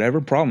it. Mm-hmm.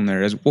 Whatever problem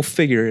there is, we'll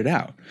figure it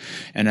out.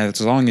 And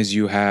as long as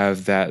you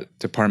have that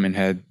department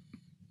head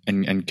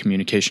and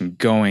communication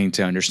going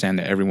to understand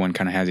that everyone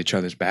kind of has each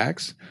other's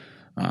backs,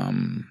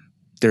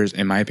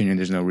 in my opinion,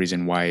 there's no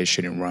reason why it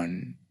shouldn't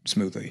run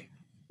smoothly.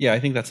 Yeah,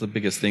 I think that's the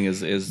biggest thing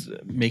is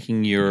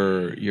making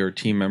your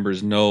team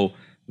members know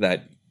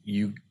that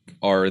you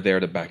are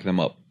there to back them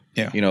up.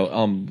 Yeah.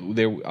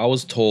 I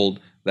was told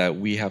that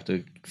we have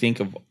to think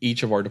of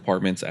each of our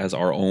departments as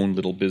our own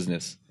little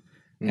business.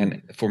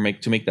 And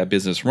to make that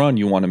business run,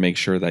 you want to make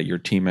sure that your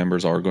team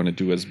members are going to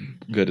do as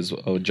good as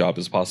a job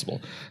as possible.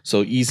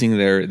 So easing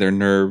their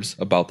nerves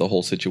about the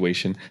whole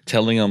situation,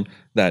 telling them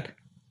that,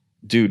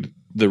 dude,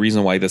 the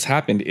reason why this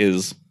happened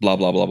is blah,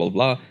 blah, blah, blah,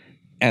 blah.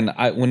 And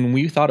when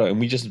we thought of it, and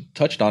we just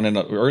touched on it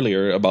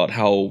earlier about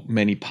how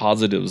many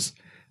positives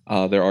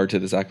there are to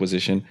this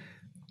acquisition,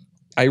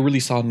 I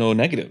really saw no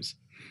negatives.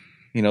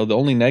 The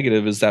only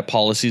negative is that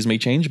policies may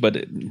change,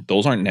 but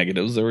those aren't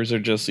negatives. Those are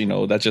just,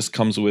 that just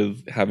comes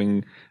with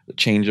having a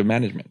change of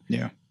management.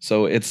 Yeah.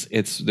 So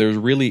it's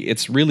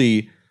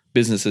really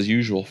business as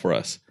usual for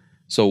us.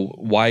 So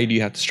why do you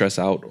have to stress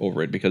out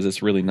over it? Because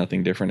it's really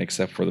nothing different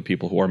except for the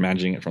people who are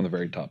managing it from the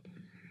very top.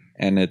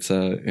 And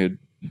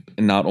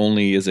not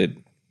only is it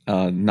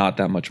not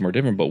that much more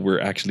different, but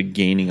we're actually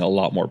gaining a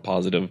lot more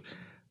positive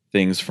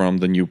things from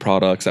the new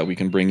products that we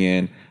can bring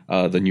in,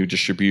 the new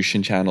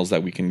distribution channels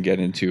that we can get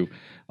into.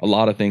 A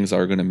lot of things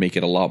are going to make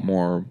it a lot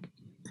more,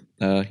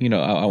 I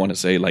want to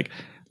say like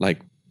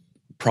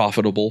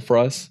profitable for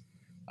us,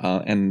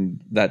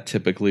 and that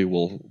typically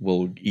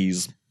will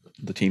ease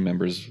the team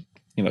members,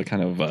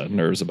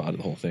 nerves about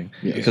the whole thing.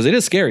 Yeah. Because it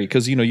is scary.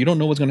 Because you don't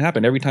know what's going to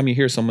happen. Every time you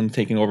hear someone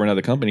taking over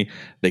another company,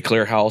 they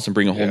clear house and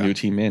bring a whole new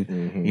team in.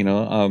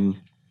 Mm-hmm.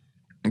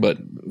 But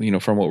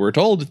from what we're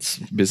told, it's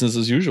business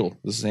as usual.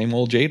 The same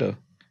old Jada.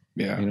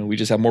 Yeah. We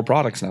just have more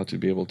products now to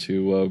be able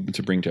to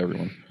bring to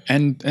everyone.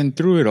 And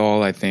through it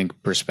all, I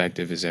think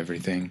perspective is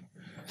everything.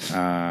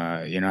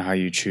 How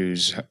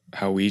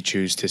we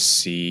choose to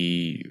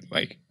see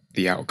like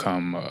the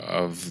outcome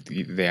of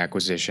the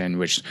acquisition,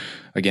 which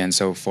again,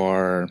 so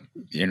far,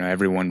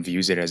 everyone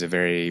views it as a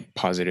very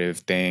positive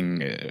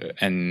thing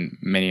and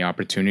many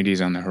opportunities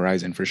on the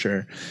horizon for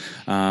sure.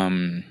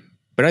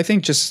 But I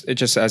think just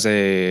as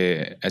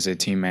a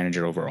team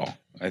manager overall,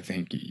 I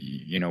think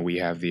we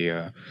have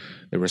the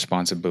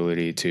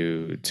responsibility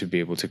to be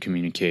able to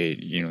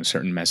communicate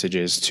certain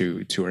messages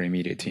to our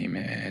immediate team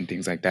and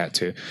things like that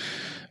to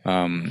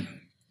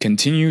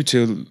continue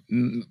to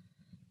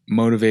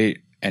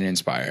motivate and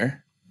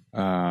inspire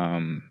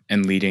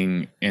and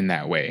leading in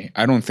that way.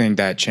 I don't think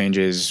that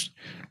changes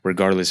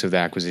regardless if the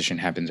acquisition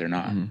happens or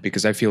not,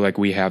 because I feel like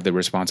we have the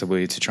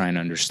responsibility to try and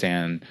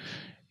understand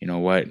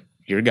what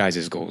your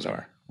guys' goals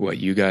are, what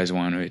you guys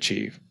want to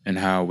achieve, and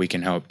how we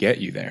can help get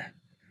you there,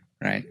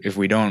 right? If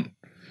we're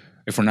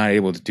not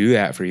able to do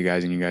that for you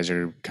guys and you guys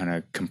are kind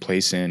of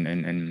complacent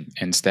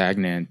and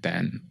stagnant,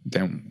 then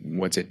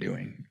what's it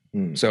doing?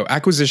 So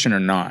acquisition or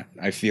not,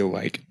 I feel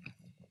like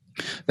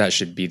that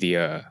should be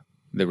the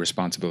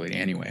responsibility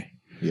anyway.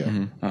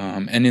 Yeah.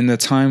 And in the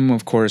time,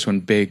 of course,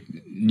 when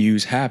big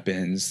news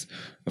happens,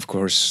 of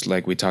course,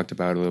 like we talked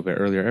about a little bit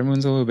earlier,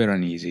 everyone's a little bit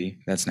uneasy.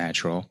 That's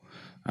natural.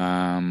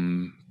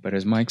 But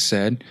as Mike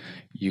said,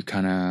 you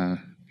kind of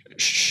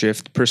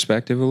shift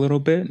perspective a little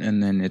bit,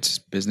 and then it's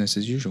business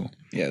as usual.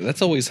 Yeah,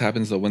 that's always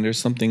happens though. When there's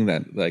something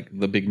that like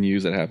the big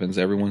news that happens,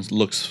 everyone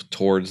looks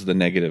towards the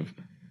negative,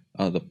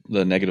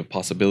 the negative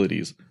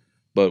possibilities.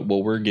 But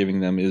what we're giving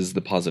them is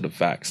the positive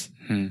facts,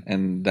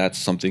 and that's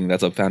something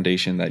that's a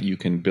foundation that you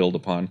can build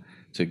upon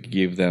to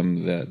give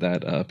them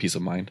that peace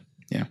of mind.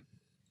 Yeah.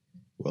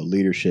 Well,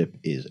 leadership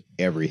is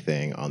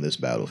everything on this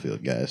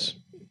battlefield, guys.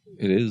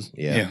 It is.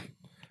 Yeah.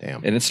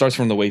 Damn. And it starts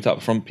from the way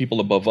top, from people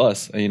above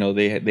us. You know,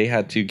 they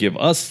had to give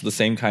us the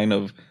same kind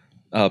of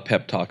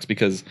pep talks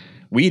because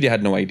we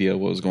had no idea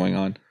what was going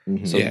on.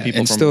 So Yeah,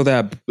 people instill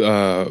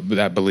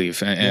that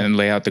belief and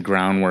lay out the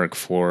groundwork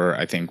for,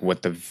 I think,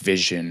 what the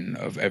vision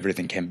of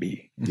everything can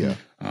be. Yeah.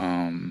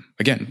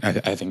 Again,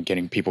 I think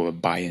getting people to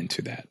buy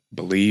into that,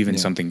 believe in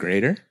something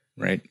greater,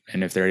 right?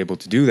 And if they're able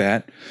to do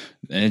that,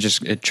 then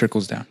it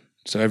trickles down.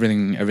 So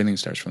everything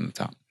starts from the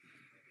top.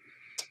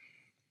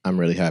 I'm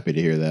really happy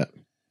to hear that.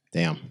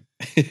 Damn.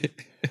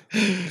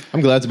 I'm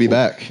glad to be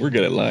back. We're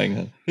good at lying,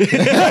 huh?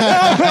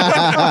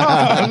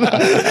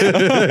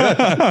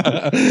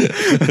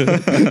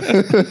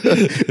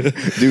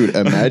 Dude,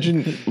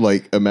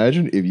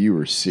 imagine if you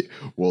were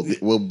well,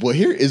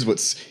 here's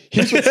what's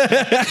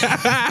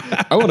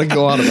I want to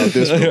go on about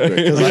this real quick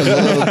because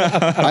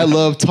I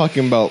love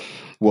talking about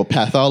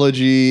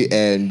pathology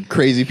and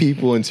crazy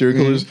people and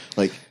serial killers.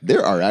 Like,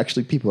 there are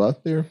actually people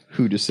out there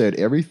who just said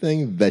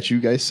everything that you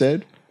guys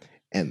said,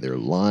 and they're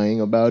lying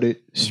about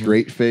it,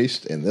 straight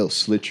faced, and they'll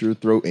slit your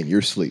throat in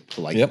your sleep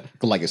like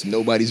it's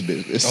nobody's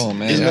business. Oh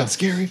man, isn't that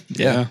scary?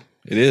 Yeah,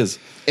 it is.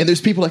 And there's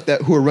people like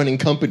that who are running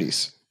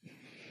companies.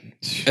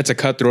 It's a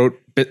cutthroat.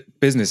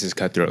 Business is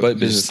cutthroat. But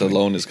business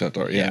alone is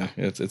cutthroat. Yeah,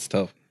 it's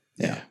tough.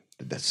 Yeah,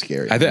 that's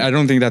scary. I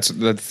don't think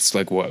that's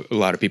like what a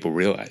lot of people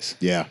realize.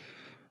 Yeah,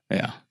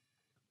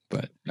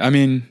 but I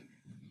mean,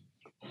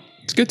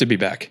 it's good to be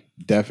back.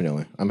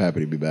 Definitely, I'm happy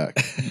to be back.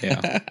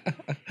 Yeah.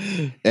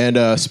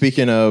 And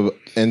speaking of,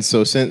 and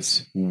so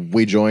since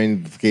we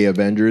joined the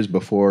Avengers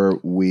before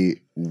we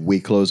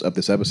close up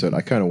this episode,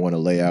 I kind of want to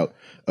lay out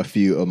a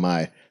few of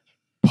my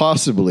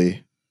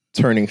possibly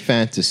turning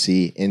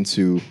fantasy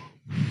into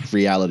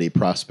reality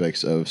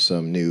prospects of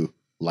some new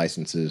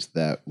licenses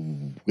that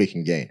we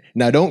can gain.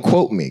 Now, don't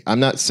quote me. I'm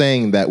not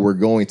saying that we're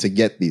going to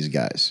get these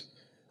guys,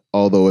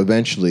 although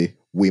eventually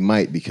we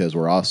might because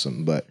we're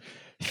awesome. But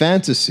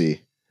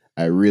fantasy,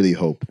 I really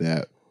hope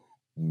that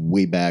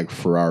we bag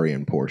Ferrari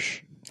and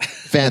Porsche.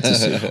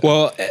 Fantasy.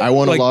 Well, I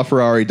want a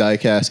LaFerrari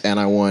diecast, and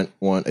I want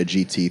a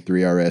GT3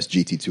 RS,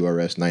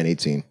 GT2 RS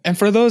 918. And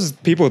for those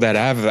people that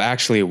have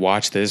actually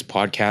watched this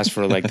podcast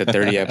for like the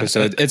 30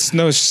 episodes, it's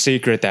no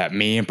secret that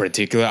me in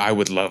particular, I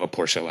would love a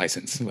Porsche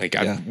license. Like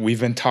we've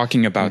been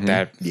talking about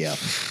that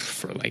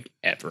for like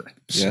ever.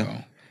 So.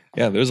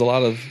 Yeah, there's a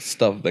lot of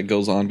stuff that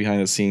goes on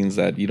behind the scenes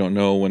that you don't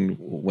know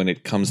when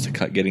it comes to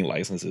getting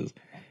licenses.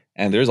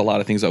 And there's a lot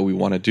of things that we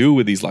want to do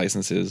with these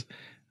licenses.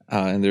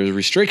 And there's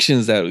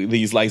restrictions that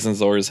these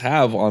licensors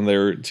have on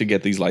there to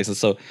get these licenses.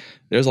 So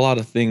there's a lot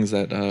of things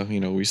that,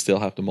 we still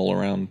have to mull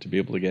around to be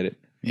able to get it.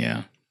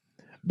 Yeah.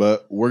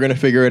 But we're going to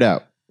figure it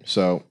out.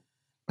 So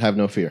have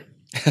no fear.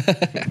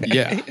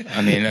 Yeah.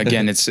 I mean,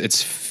 again,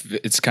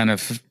 it's kind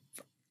of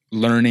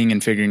learning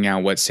and figuring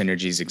out what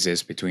synergies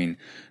exist between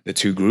the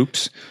two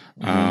groups.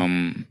 All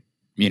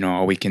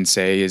we can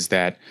say is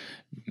that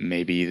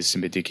maybe the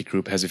Symbiotic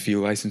group has a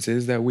few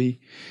licenses that we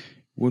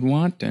would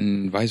want,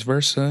 and vice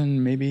versa,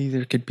 and maybe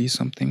there could be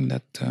something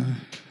that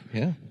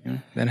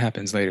that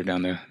happens later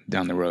down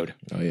the road.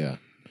 Oh yeah,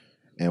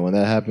 and when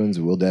that happens,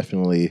 we'll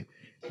definitely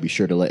be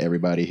sure to let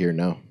everybody here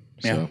know.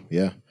 So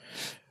yeah.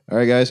 All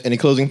right, guys. Any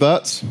closing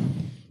thoughts?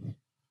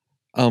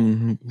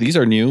 These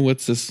are new.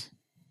 What's this?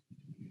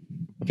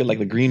 I feel like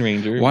the Green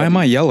Ranger. Why am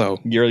I yellow?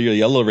 You're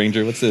Yellow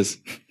Ranger. What's this?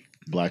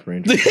 Black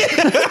Ranger.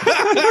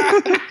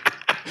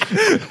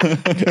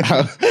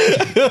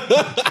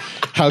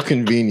 How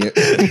convenient.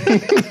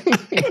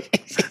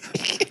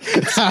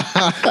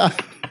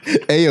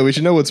 Hey, yo, we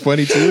should know what's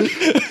funny too.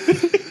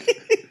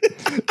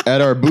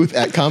 At our booth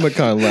at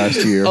Comic-Con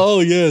last year.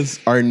 Oh, yes.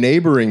 Our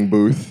neighboring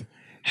booth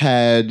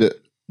had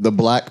the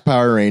Black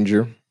Power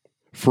Ranger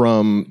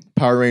from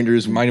Power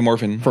Rangers. Mighty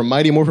Morphin. From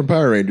Mighty Morphin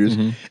Power Rangers.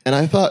 And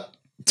I thought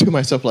to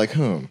myself, like,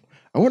 I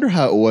wonder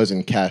how it was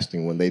in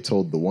casting when they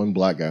told the one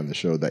black guy on the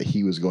show that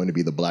he was going to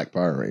be the Black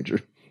Power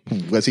Ranger.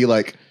 Was he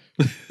like,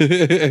 all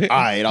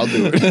right, I'll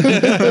do it.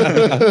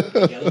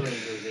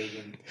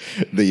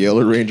 The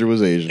Yellow Ranger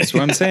was Asian. That's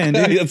what I'm saying,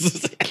 dude.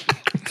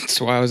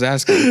 That's why I was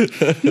asking.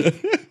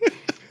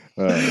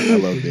 I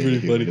love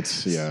being human.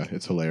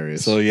 It's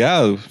hilarious.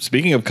 So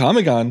speaking of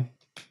Comic-Con.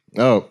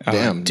 Oh,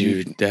 damn.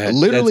 Dude.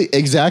 Literally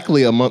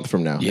exactly a month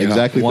from now. Yeah,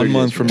 exactly 1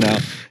 month from now.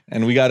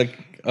 And we got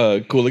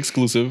a cool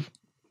exclusive.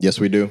 Yes,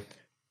 we do.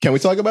 Can we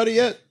talk about it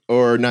yet?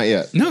 Or not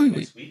yet? No.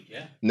 Next week,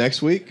 yeah.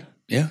 Next week?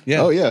 Yeah.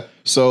 Oh, yeah.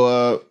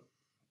 So,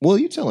 well,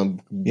 you tell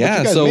him.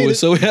 Yeah.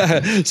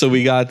 So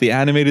we got the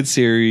animated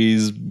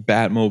series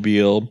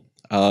Batmobile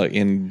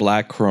in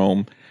black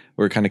chrome.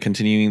 We're kind of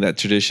continuing that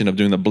tradition of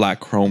doing the black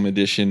chrome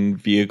edition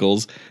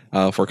vehicles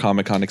for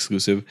Comic-Con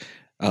exclusive.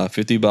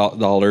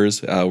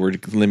 $50. We're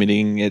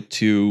limiting it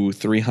to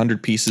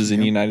 300 pieces in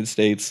the United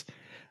States.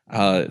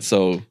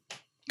 So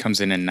Comes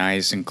in a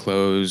nice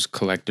enclosed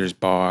collector's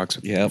box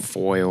with Yep.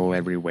 foil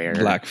everywhere.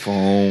 black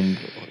foam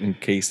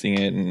encasing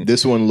it, and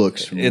This one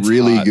looks it's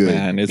really hot, good.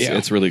 man.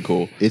 It's really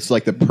cool. It's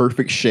like the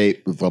perfect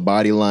shape. The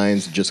body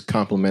lines just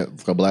complement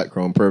the black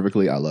chrome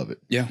perfectly. I love it.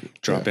 Yeah.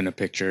 Drop in a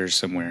picture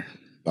somewhere.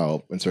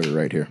 I'll insert it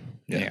right here.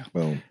 Yeah.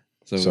 Boom.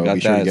 So, So we got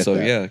be sure to that. get So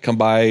that. yeah, come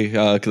by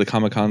to the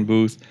Comic-Con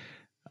booth.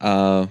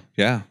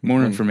 Yeah,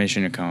 More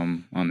information to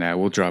come on that.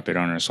 We'll drop it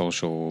on our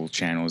social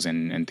channels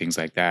and things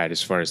like that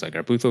as far as like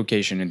our booth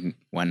location and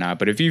whatnot.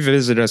 But if you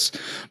visit us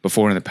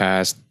before in the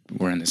past,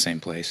 we're in the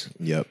same place.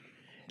 Yep.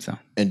 So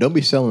And don't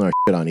be selling our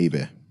shit on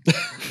eBay.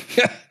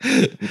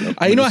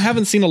 I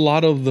haven't seen a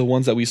lot of the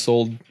ones that we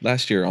sold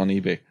last year on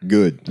eBay.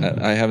 Good.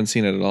 I haven't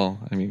seen it at all.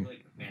 I mean,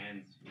 Like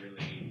fans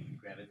really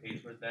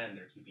gravitate towards that, and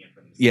they're keeping it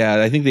from the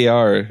yeah, I think they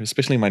are,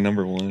 especially my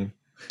number one.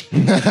 Oh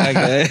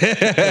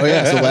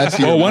yeah. So last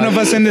year. well, one of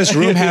us in this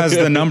room has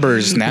the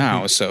numbers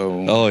now.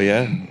 So Oh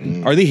yeah,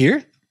 are they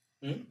here?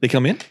 They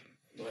come in?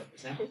 What,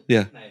 sample?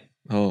 Yeah.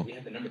 No, Oh, we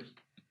have the numbers.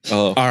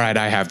 oh. all right,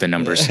 I have the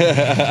numbers.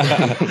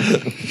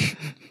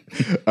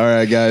 All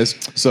right, guys.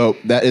 So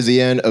that is the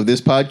end of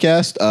this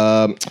podcast.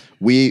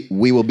 We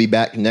will be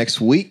back next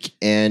week,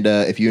 and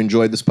if you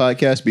enjoyed this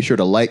podcast, be sure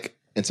to like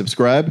and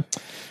subscribe.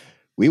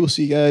 We will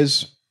see you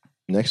guys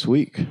next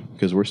week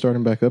because we're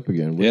starting back up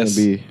again. We're Yes.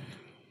 gonna be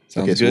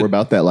Sounds okay. So good. we're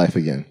about that life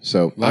again.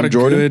 So lot I'm of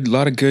Jordan.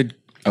 lot of good.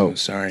 Oh,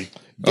 sorry.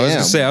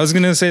 I was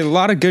gonna say a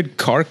lot of good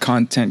car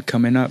content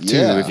coming up too.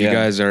 Yeah. If you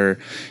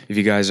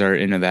guys are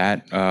into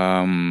that,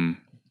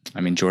 I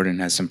mean Jordan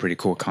has some pretty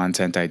cool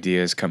content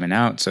ideas coming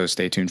out, so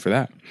stay tuned for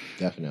that.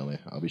 Definitely.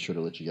 I'll be sure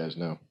to let you guys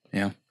know.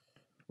 Yeah.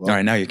 Well- All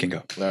right, now you can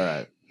go. All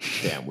right.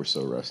 Damn, we're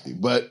so rusty,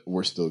 but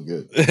we're still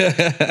good.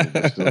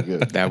 We're still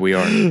good. That we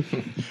are.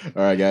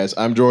 All right, guys.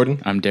 I'm Jordan,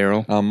 I'm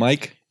Daryl.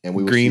 Mike, and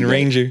we will Green see you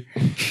Ranger.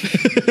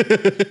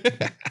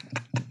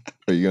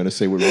 Are you going to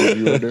say what ranger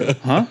you are, Daryl?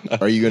 Huh?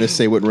 Are you going to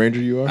say what ranger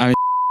you are?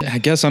 I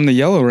guess I'm the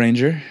Yellow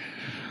Ranger.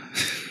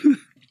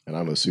 And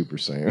I'm a Super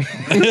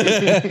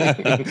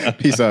Saiyan.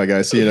 Peace out,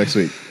 guys. See you next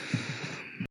week.